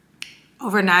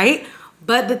overnight.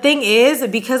 But the thing is,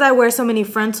 because I wear so many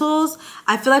frontals,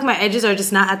 I feel like my edges are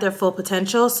just not at their full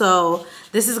potential. So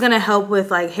this is gonna help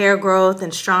with like hair growth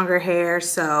and stronger hair.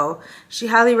 So she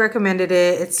highly recommended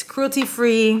it. It's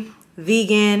cruelty-free,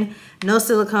 vegan, no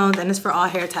silicones, and it's for all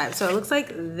hair types. So it looks like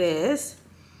this.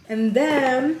 And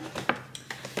then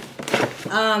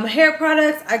hair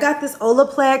products, I got this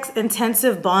Olaplex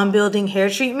Intensive Bond Building Hair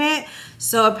Treatment.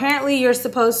 So apparently you're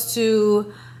supposed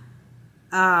to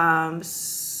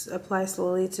apply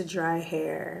slowly to dry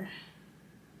hair.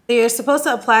 You're supposed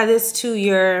to apply this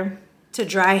to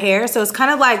dry hair. So it's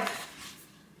kind of like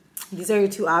these are your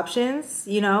two options,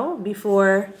 you know,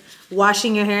 before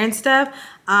washing your hair and stuff.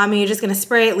 And you're just gonna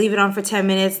spray it, leave it on for 10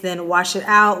 minutes, then wash it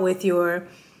out with your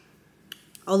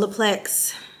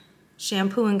Olaplex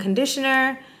shampoo and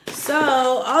conditioner. So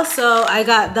also I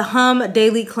got the Hum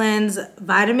Daily Cleanse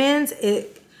Vitamins.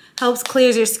 It helps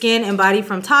clears your skin and body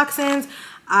from toxins.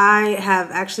 I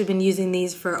have actually been using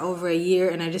these for over a year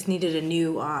and I just needed a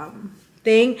new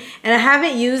thing. And I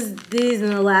haven't used these in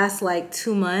the last like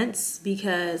 2 months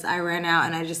because I ran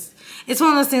out and it's one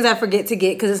of those things I forget to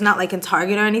get because it's not like in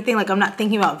Target or anything. Like I'm not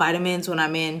thinking about vitamins when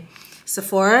I'm in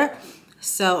Sephora.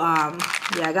 So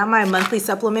yeah, I got my monthly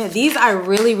supplement. These I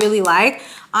really, really like.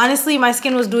 Honestly, my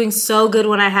skin was doing so good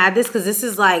when I had this because this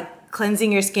is like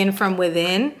cleansing your skin from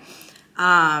within.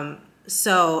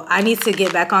 So I need to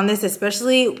get back on this,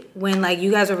 especially when like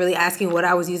you guys are really asking what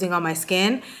I was using on my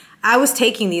skin. I was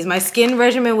taking these. My skin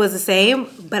regimen was the same,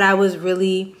 but I was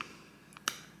really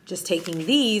just taking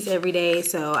these every day.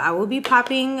 So I will be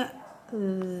popping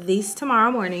these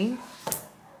tomorrow morning.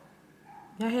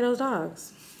 Y'all hear those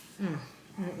dogs?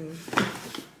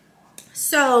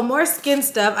 So more skin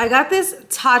stuff. I got this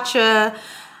Tatcha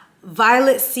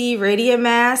Violet C Radiant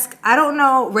Mask. I don't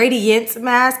know, Radiance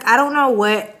Mask. I don't know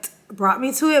what brought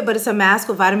me to it, but it's a mask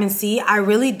with vitamin C. I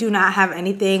really do not have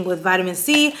anything with vitamin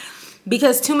C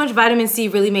because too much vitamin C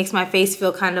really makes my face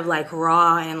feel kind of like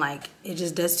raw and like it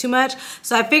just does too much.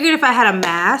 So I figured if I had a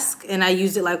mask and I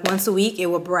used it like once a week, it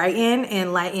would brighten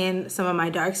and lighten some of my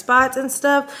dark spots and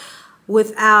stuff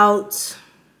without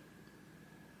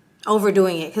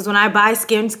overdoing it. Because when I buy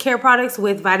skincare products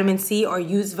with vitamin C or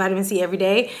use vitamin C every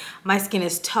day, my skin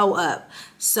is toe up.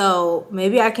 So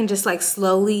maybe I can just like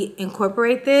slowly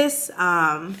incorporate this.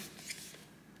 We're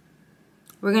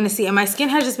gonna see. And my skin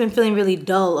has just been feeling really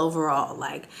dull overall.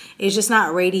 Like it's just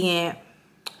not radiant.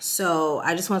 So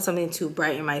I just want something to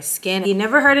brighten my skin. You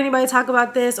never heard anybody talk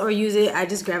about this or use it. I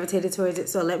just gravitated towards it.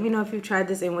 So let me know if you've tried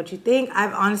this and what you think.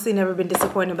 I've honestly never been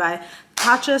disappointed by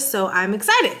Tatcha, so I'm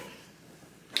excited.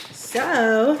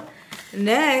 So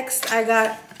next I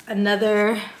got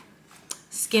another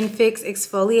Skin Fix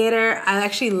exfoliator. I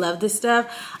actually love this stuff.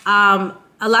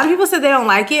 A lot of people said they don't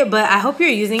like it, but I hope you're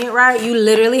using it right. You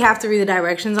literally have to read the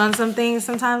directions on some things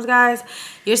sometimes, guys.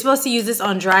 You're supposed to use this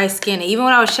on dry skin. Even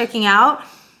when I was checking out,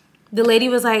 the lady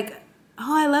was like,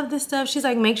 oh, I love this stuff. She's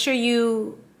like, make sure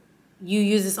you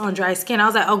use this on dry skin. I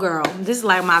was like, oh girl, this is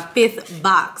like my 5th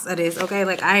box of this, okay?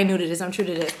 Like I ain't new to this, I'm true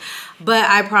to this. But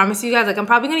I promise you guys, like I'm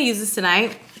probably gonna use this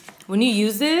tonight. When you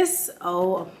use this,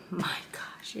 oh my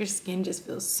gosh, your skin just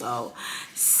feels so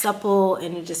supple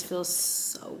and it just feels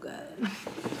so good.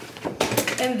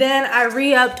 And then I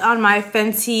re-upped on my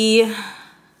Fenty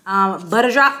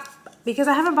Butter Drop because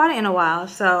I haven't bought it in a while.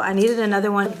 So I needed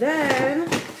another one. Then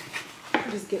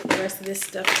I'll just get the rest of this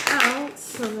stuff out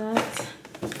so that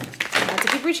I have to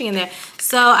keep reaching in there.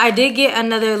 So I did get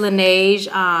another Laneige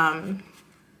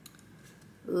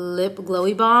lip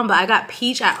glowy balm, but I got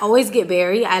peach. I always get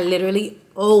berry. I literally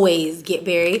always get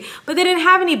berry, but they didn't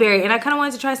have any berry and I kind of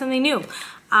wanted to try something new.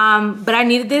 But I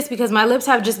needed this because my lips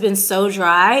have just been so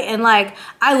dry, and like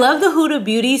I love the Huda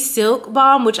Beauty Silk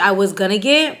Balm, which I was gonna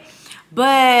get,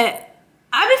 but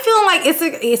I've been feeling like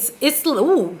it's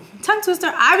ooh, tongue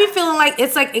twister. I've been feeling like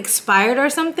it's like expired or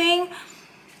something.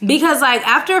 Because like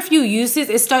after a few uses,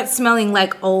 it starts smelling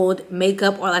like old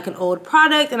makeup or like an old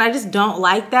product, and I just don't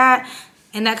like that.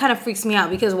 And that kind of freaks me out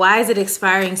because why is it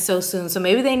expiring so soon? So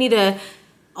maybe they need to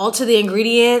alter the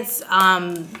ingredients,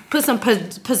 put some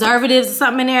preservatives or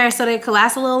something in there so they could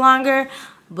last a little longer.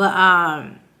 But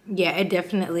yeah, it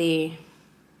definitely,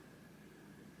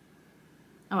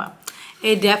 oh well,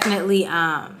 it definitely,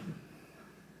 yeah.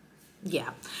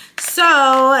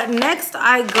 So next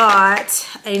I got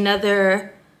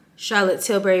another Charlotte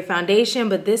Tilbury foundation,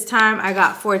 but this time I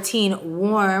got 14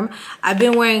 Warm. I've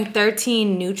been wearing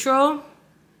 13 Neutral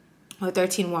or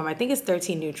 13 Warm. I think it's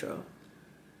 13 Neutral.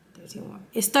 13 Warm.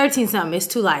 It's 13 something. It's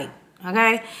too light.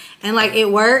 Okay? And like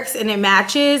it works and it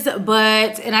matches,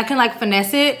 and I can like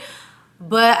finesse it,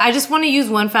 but I just want to use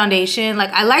one foundation.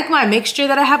 Like I like my mixture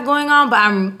that I have going on, but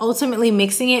I'm ultimately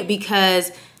mixing it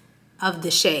because of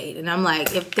the shade. And I'm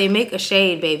like, if they make a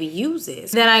shade, baby, use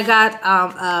this. Then I got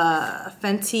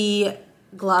Fenty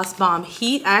Gloss Bomb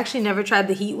Heat. I actually never tried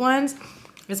the heat ones.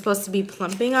 It's supposed to be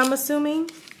plumping, I'm assuming.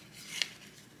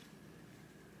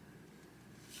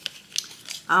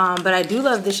 But I do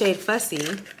love the shade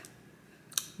Fussy.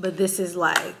 But this is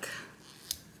like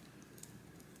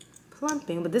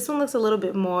plumping. But this one looks a little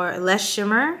bit more, less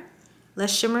shimmery. But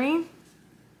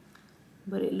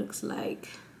it looks like,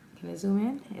 can I zoom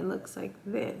in? It looks like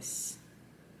this.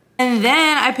 And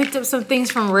then I picked up some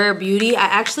things from Rare Beauty. I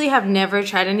actually have never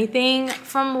tried anything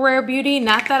from Rare Beauty.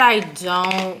 Not that I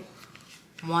don't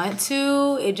want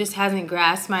to, it just hasn't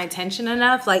grasped my attention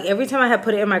enough. Like every time I had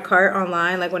put it in my cart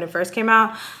online, like when it first came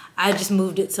out, I just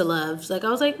moved it to Loves. Like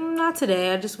I was like, not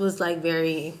today. I just was like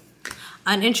very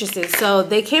uninterested. So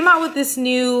they came out with this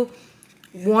new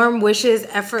Warm Wishes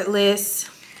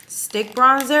Effortless Stick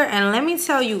Bronzer. And let me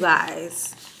tell you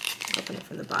guys, open it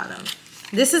from the bottom.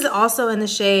 This is also in the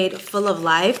shade Full of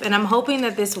Life. And I'm hoping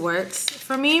that this works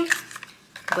for me.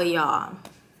 But y'all,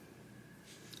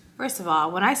 first of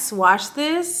all, when I swatch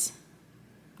this,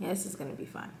 yeah, this is gonna be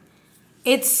fun.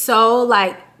 It's so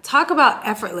like, talk about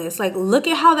effortless. Like look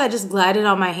at how that just glided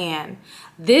on my hand.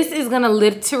 This is gonna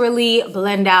literally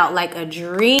blend out like a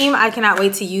dream. I cannot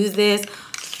wait to use this.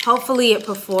 Hopefully it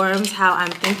performs how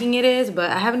I'm thinking it is, but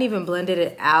I haven't even blended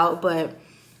it out, but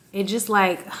it just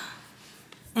like,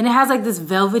 and it has like this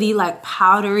velvety, like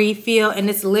powdery feel, and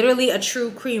it's literally a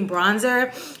true cream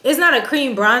bronzer. It's not a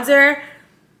cream bronzer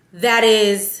that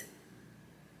is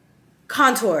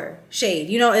contour shade.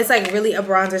 You know, it's like really a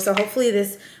bronzer. So hopefully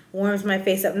this warms my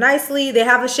face up nicely. They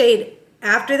have a shade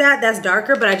after that that's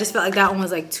darker, but I just felt like that one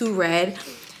was like too red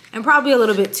and probably a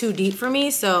little bit too deep for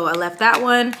me. So I left that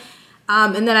one.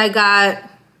 And then I got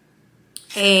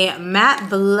a matte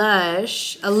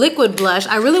blush, a liquid blush.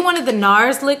 I really wanted the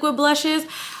NARS liquid blushes,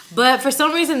 but for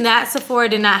some reason that Sephora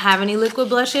did not have any liquid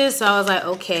blushes. So I was like,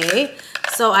 okay.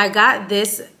 So I got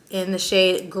this in the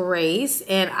shade Grace,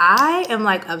 and I am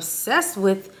like obsessed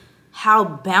with how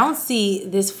bouncy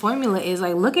this formula is.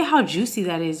 Like look at how juicy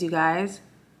that is, you guys.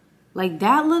 Like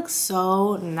that looks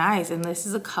so nice. And this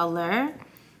is a color.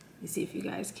 Let me see if you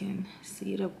guys can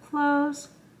see it up close.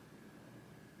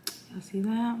 Y'all see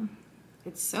that?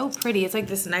 It's so pretty. It's like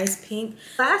this nice pink.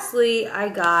 Lastly, I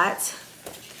got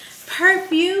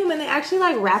perfume, and they actually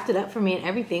like wrapped it up for me and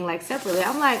everything like separately.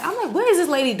 I'm like, what is this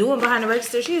lady doing behind the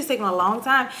register? She was taking a long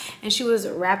time, and she was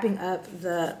wrapping up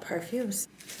the perfumes.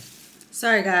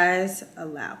 Sorry guys,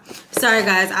 Sorry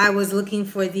guys, I was looking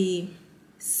for the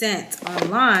scent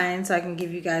online so I can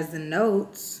give you guys the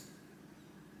notes.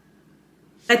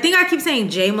 I think I keep saying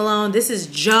J Malone. This is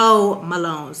Joe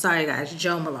Malone. Sorry guys,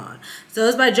 Joe Malone. So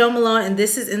it's by Joe Malone, and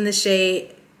this is in the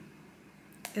shade,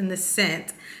 in the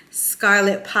scent,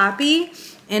 Scarlet Poppy.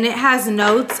 And it has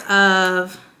notes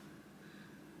of,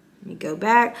 let me go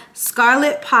back,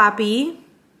 Scarlet Poppy,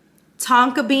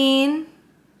 Tonka Bean,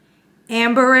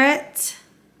 Amberette,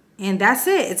 and that's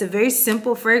it. It's a very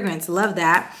simple fragrance. Love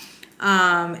that.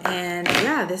 And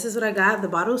yeah, this is what I got. The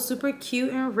bottle is super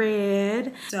cute and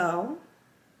red. So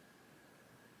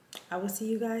I will see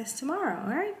you guys tomorrow, all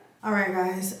right? All right,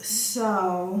 guys,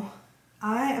 so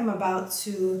I am about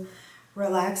to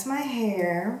relax my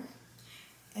hair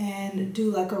and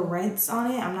do like a rinse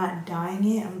on it. I'm not dyeing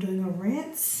it, I'm doing a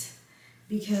rinse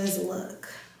because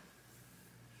look,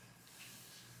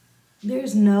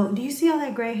 there's no, do you see all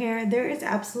that gray hair? There is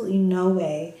absolutely no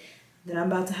way that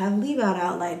I'm about to have leave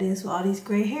out like this with all these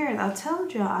gray hairs. I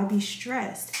told y'all I'd be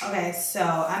stressed. Okay, so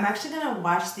I'm actually gonna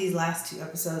watch these last 2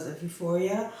 episodes of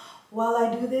Euphoria while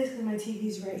I do this, because my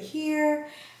TV's right here.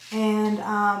 And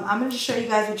I'm gonna just show you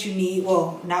guys what you need.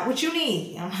 Well, not what you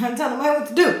need. I'm not telling you what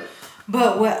to do.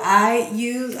 But what I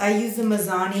use the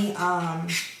Mazzani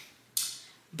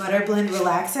Butter Blend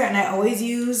Relaxer, and I always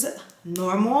use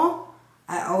normal.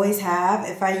 I always have.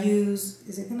 If I use,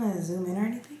 is it gonna zoom in or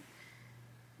anything?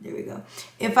 There we go.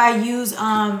 If I use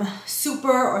super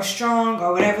or strong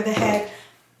or whatever the heck,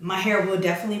 my hair will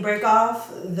definitely break off.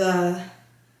 The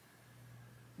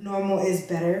normal is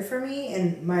better for me,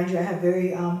 and mind you, I have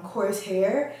very coarse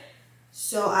hair,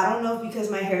 so I don't know if because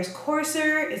my hair is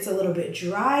coarser, it's a little bit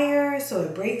drier, so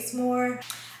it breaks more.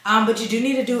 But you do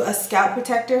need to do a scalp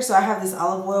protector. So I have this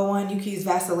olive oil one. You can use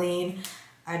Vaseline.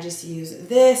 I just use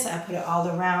this. I put it all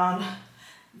around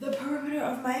the perimeter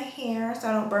of my hair so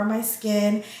I don't burn my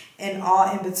skin, and all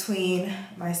in between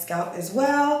my scalp as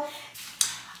well.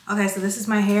 Okay, so this is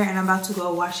my hair, and I'm about to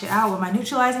go wash it out with my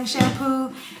neutralizing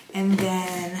shampoo. And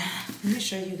then let me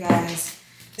show you guys.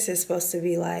 This is supposed to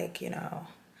be like, you know,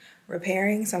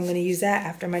 repairing. So I'm going to use that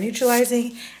after my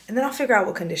neutralizing, and then I'll figure out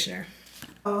what conditioner.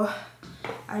 Oh,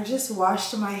 I just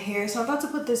washed my hair, so I'm about to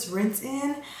put this rinse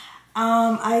in.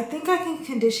 I think I can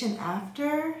condition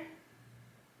after,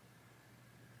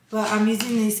 but I'm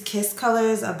using these Kiss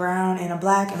colors, a brown and a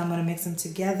black, and I'm gonna mix them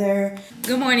together.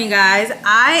 Good morning, guys.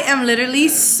 I am literally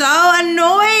so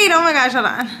annoyed. Oh my gosh, hold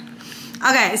on.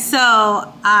 Okay, so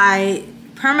I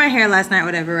permed my hair last night,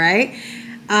 whatever, right?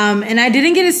 And I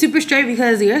didn't get it super straight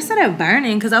because yours started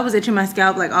burning because I was itching my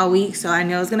scalp like all week, so I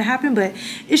knew it was gonna happen, but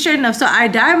it's straight enough. So I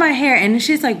dyed my hair and it's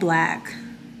just like black.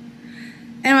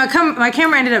 And my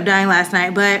camera ended up dying last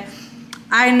night, but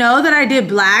I know that I did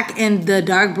black and the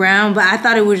dark brown, but I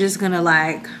thought it was just gonna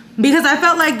like, because I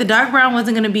felt like the dark brown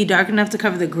wasn't gonna be dark enough to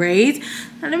cover the grays.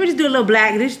 Now let me just do a little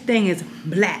black. This thing is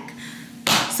black.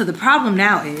 So the problem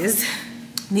now is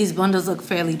these bundles look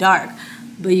fairly dark,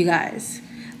 but you guys,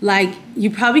 like,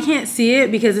 you probably can't see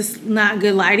it because it's not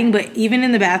good lighting, but even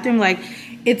in the bathroom, like,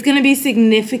 it's gonna be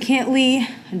significantly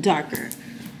darker.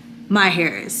 My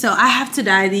hair is. So I have to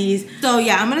dye these. So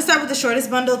yeah, I'm gonna start with the shortest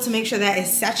bundle to make sure that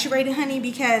it's saturated honey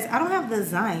because I don't have the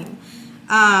design.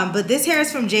 But this hair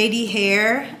is from JD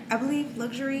Hair, I believe,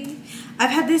 Luxury. I've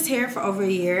had this hair for over a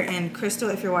year, and Crystal,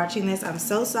 if you're watching this, I'm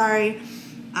so sorry.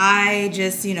 I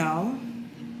just, you know,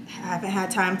 haven't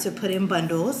had time to put in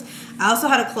bundles. I also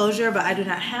had a closure, but I do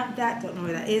not have that. Don't know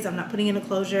where that is. I'm not putting in a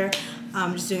closure.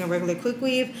 I'm just doing a regular quick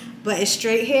weave, but it's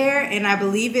straight hair, and I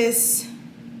believe it's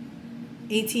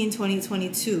 18, 20,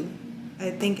 22.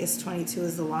 I think it's 22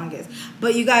 is the longest.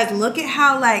 But you guys, look at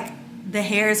how like the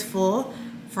hair is full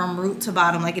from root to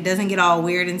bottom. Like, it doesn't get all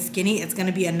weird and skinny. It's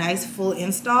gonna be a nice full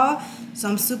install. So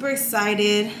I'm super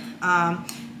excited.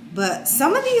 But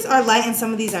some of these are light and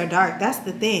some of these are dark. That's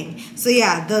the thing. So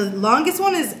yeah, the longest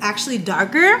one is actually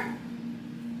darker,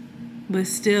 but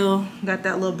still got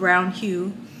that little brown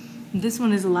hue. This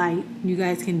one is light. You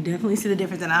guys can definitely see the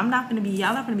difference. And I'm not gonna be,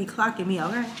 y'all not gonna be clocking me,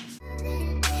 okay?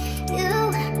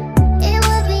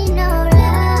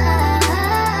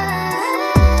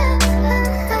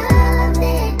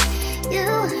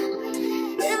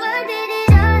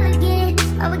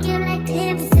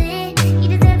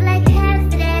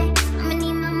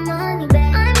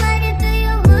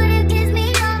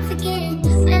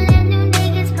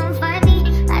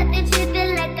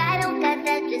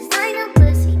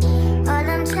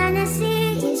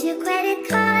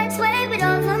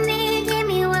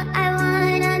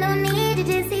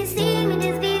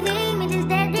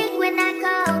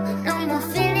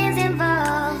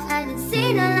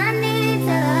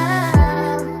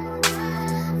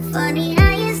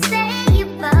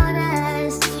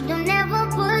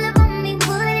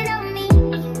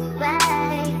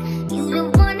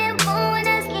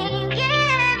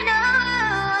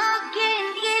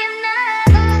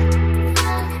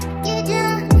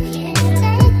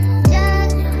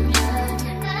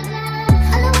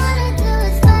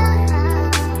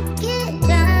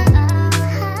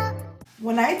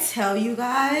 Tell you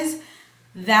guys,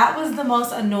 that was the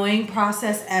most annoying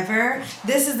process ever.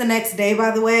 This is the next day,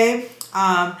 by the way.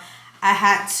 I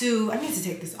need to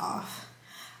take this off,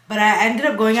 but I ended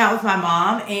up going out with my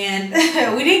mom and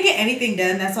we didn't get anything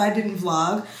done. That's why I didn't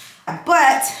vlog.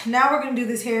 But now we're gonna do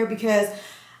this hair because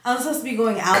I'm supposed to be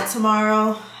going out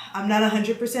tomorrow. I'm not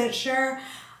 100% sure,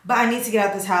 but I need to get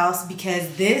out this house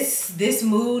because this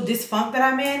mood, this funk that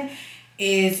I'm in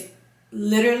is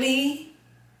literally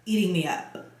eating me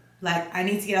up. Like, I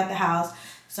need to get out the house.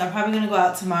 So I'm probably gonna go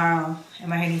out tomorrow and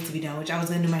my hair needs to be done, which I was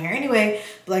gonna do my hair anyway,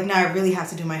 but like now I really have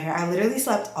to do my hair. I literally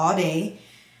slept all day.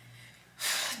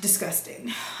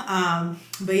 Disgusting.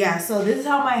 But yeah, so this is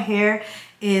how my hair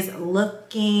is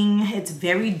looking. It's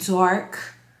very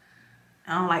dark.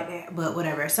 I don't like that, but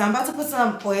whatever. So I'm about to put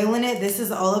some oil in it. This is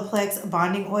Olaplex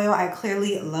bonding oil. I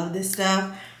clearly love this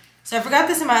stuff. So I forgot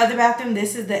this in my other bathroom.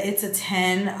 This is the It's a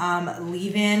 10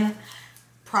 leave-in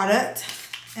product.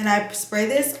 And I spray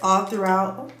this all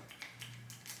throughout.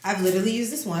 I've literally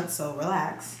used this once, so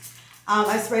relax.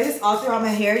 I spray this all throughout my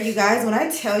hair. You guys, when I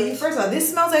tell you, first of all,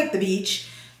 this smells like the beach.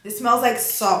 This smells like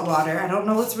salt water. I don't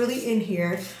know what's really in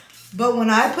here. But when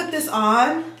I put this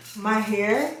on my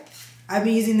hair, I've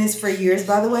been using this for years,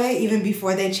 by the way, even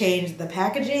before they changed the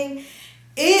packaging.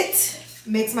 It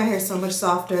makes my hair so much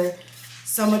softer,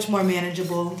 so much more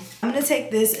manageable. I'm gonna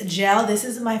take this gel. This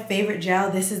is my favorite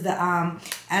gel. This is the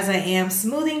As I Am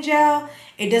smoothing gel.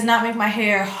 It does not make my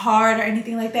hair hard or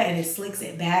anything like that, and it slicks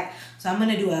it back. So I'm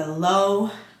gonna do a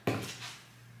low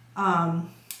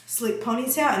slick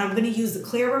ponytail, and I'm gonna use the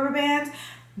clear rubber bands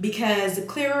because the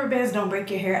clear rubber bands don't break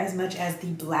your hair as much as the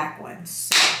black ones.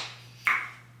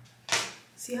 So,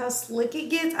 see how slick it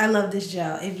gets? I love this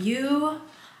gel. If you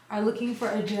are looking for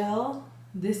a gel,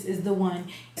 this is the one.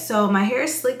 So my hair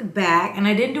is slicked back, and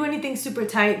I didn't do anything super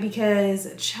tight because,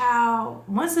 child,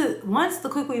 once the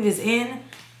quick weave is in,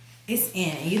 it's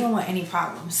in, and you don't want any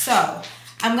problems. So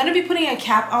I'm gonna be putting a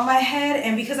cap on my head,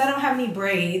 and because I don't have any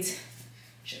braids,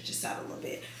 should just out a little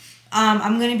bit.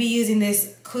 I'm gonna be using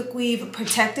this quick weave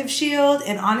protective shield,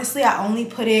 and honestly, I only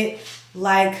put it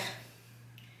like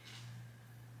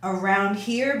around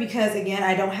here because again,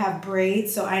 I don't have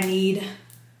braids, so I need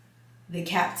the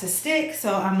cap to stick.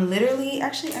 So I'm literally,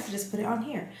 actually I could just put it on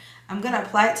here. I'm gonna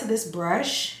apply it to this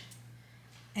brush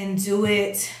and do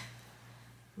it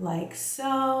like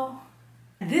so.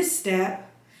 This step,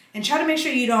 and try to make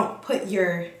sure you don't put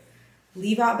your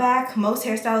leave out back. Most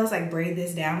hairstylists like braid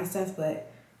this down and stuff,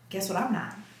 but guess what? I'm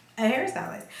not a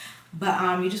hairstylist.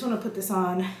 But you just want to put this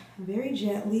on very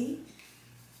gently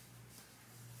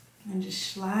and just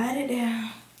slide it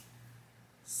down.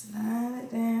 Slide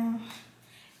it down.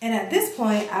 And at this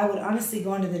point, I would honestly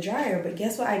go into the dryer, but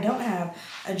guess what? I don't have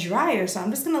a dryer, so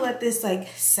I'm just gonna let this like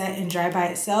set and dry by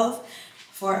itself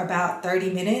for about 30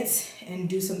 minutes and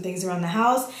do some things around the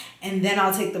house, and then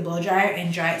I'll take the blow dryer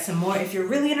and dry it some more. If you're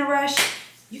really in a rush,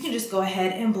 you can just go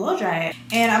ahead and blow dry it.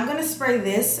 And I'm gonna spray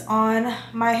this on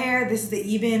my hair. This is the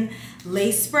Even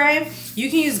Lace Spray.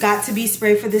 You can use Got To Be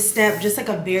spray for this step, just like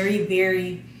a very,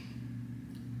 very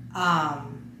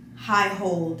high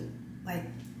hold, like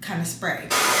kind of spray.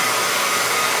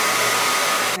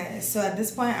 Okay, so at this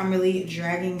point, I'm really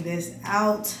dragging this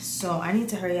out. So I need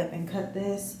to hurry up and cut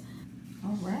this.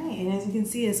 All right, and as you can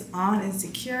see, it's on and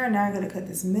secure. Now I'm gonna cut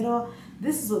this middle.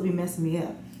 This is what be messing me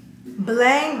up.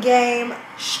 Blend game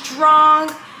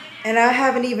strong, and I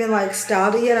haven't even like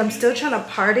styled it yet. I'm still trying to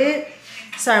part it.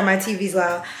 Sorry, my TV's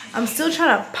loud. I'm still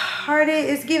trying to part it.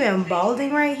 It's giving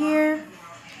balding right here.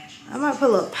 I might put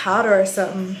a little powder or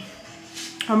something,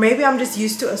 or maybe I'm just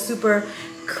used to a super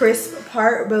crisp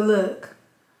part. But look,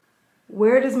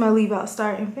 where does my leave out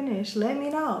start and finish? Let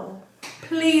me know.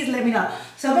 Please let me know.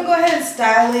 So I'm gonna go ahead and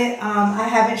style it. I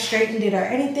haven't straightened it or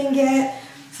anything yet,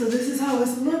 so this is how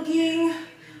it's looking.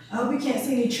 I hope you can't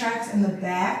see any tracks in the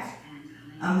back.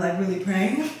 I'm like really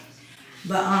praying.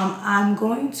 But I'm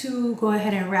going to go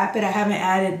ahead and wrap it. I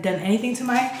haven't done anything to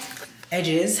my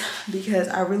edges because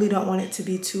I really don't want it to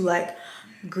be too like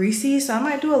greasy. So I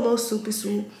might do a little soupy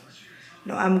soup.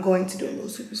 No, I'm going to do a little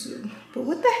soupy soup. But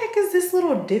what the heck is this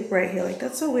little dip right here? Like,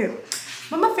 that's so weird.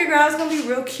 I'm gonna figure out, it's gonna be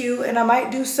real cute, and I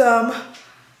might do some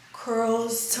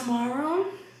curls tomorrow,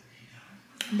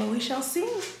 but we shall see.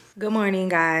 Good morning,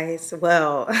 guys.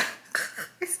 Well,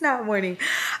 it's not morning,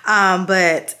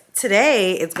 but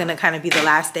today it's gonna kind of be the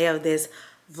last day of this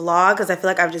vlog because I feel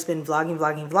like I've just been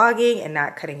vlogging and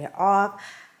not cutting it off.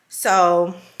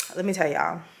 So let me tell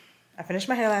y'all, I finished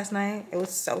my hair last night. It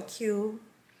was so cute.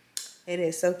 It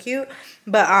is so cute.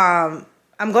 But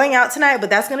I'm going out tonight, but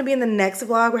that's gonna be in the next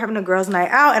vlog. We're having a girls' night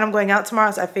out, and I'm going out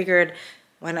tomorrow, so I figured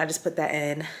why not just put that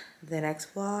in the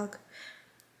next vlog,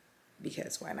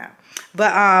 because why not?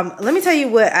 But let me tell you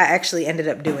what I actually ended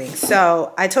up doing.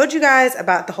 So I told you guys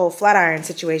about the whole flat iron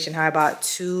situation, how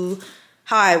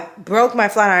I broke my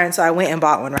flat iron, so I went and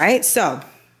bought one, right? So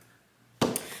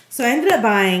I ended up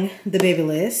buying the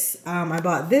Babyliss. I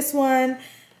bought this one,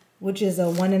 which is a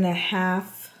 1.5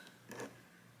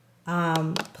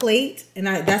 plate, and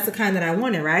that's the kind that I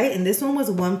wanted, right? And this one was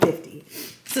 $150.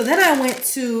 So then I went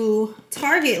to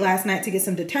Target last night to get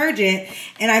some detergent,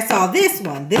 and I saw this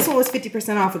one. This one was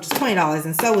 50% off, which is $20,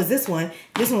 and so was this one.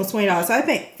 This one was $20. So I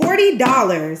paid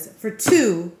 $40 for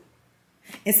two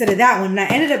instead of that one. And I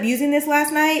ended up using this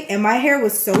last night, and my hair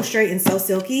was so straight and so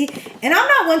silky. And I'm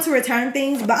not one to return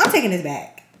things, but I'm taking this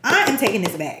back. I am taking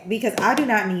this back because I do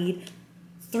not need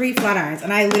 3 flat irons.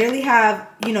 And I literally have,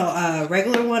 you know, a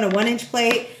regular one, a 1-inch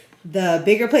plate, the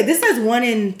bigger plate. This says 1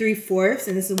 3/4,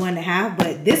 and this is 1.5,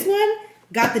 but this one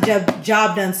got the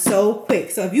job done so quick.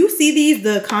 So if you see these,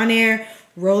 the Conair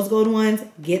rose gold ones,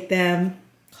 get them,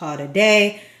 call it a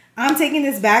day. I'm taking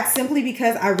this back simply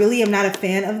because I really am not a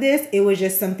fan of this. It was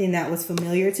just something that was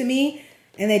familiar to me,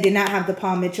 and they did not have the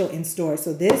Paul Mitchell in store.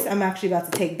 So this I'm actually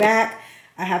about to take back.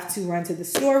 I have to run to the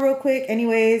store real quick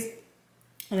anyways.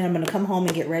 And then I'm going to come home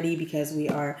and get ready because we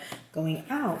are going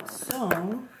out.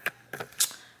 So,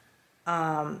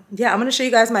 yeah, I'm going to show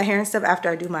you guys my hair and stuff after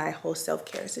I do my whole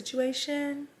self-care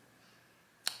situation.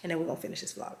 And then we're going to finish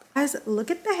this vlog. Guys,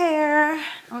 look at the hair.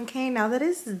 Okay, now that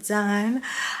it's done,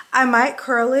 I might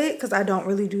curl it because I don't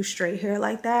really do straight hair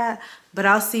like that. But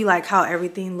I'll see like how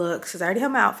everything looks because I already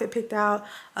have my outfit picked out.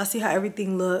 I'll see how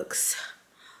everything looks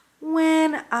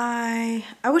when I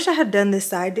wish I had done this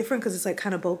side different because it's like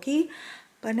kind of bulky.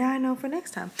 But now I know for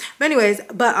next time. But anyways,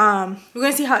 we're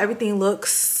gonna see how everything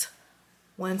looks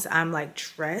once I'm like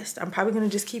dressed. I'm probably gonna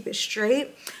just keep it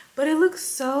straight, but it looks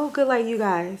so good. Like, you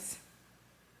guys,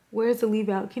 where's the leave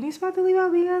out? Can you spot the leave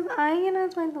out? Because I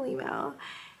cannot find the leave out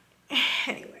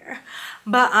anywhere.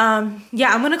 But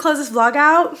yeah, I'm gonna close this vlog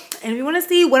out, and if you want to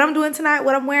see what I'm doing tonight,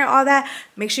 what I'm wearing, all that,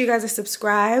 make sure you guys are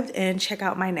subscribed and check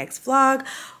out my next vlog,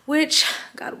 which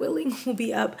God willing will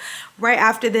be up right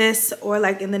after this or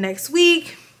like in the next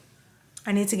week.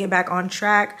 I need to get back on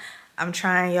track. I'm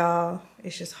trying, y'all.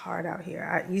 It's just hard out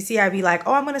here. You see, I'd be like,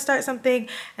 oh, I'm gonna start something,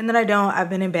 and then I don't. I've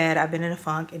been in bed, I've been in a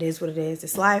funk. It is what it is,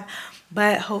 it's life.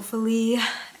 But hopefully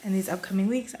in these upcoming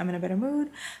weeks, I'm in a better mood.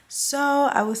 So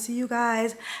I will see you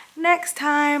guys next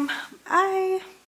time. Bye.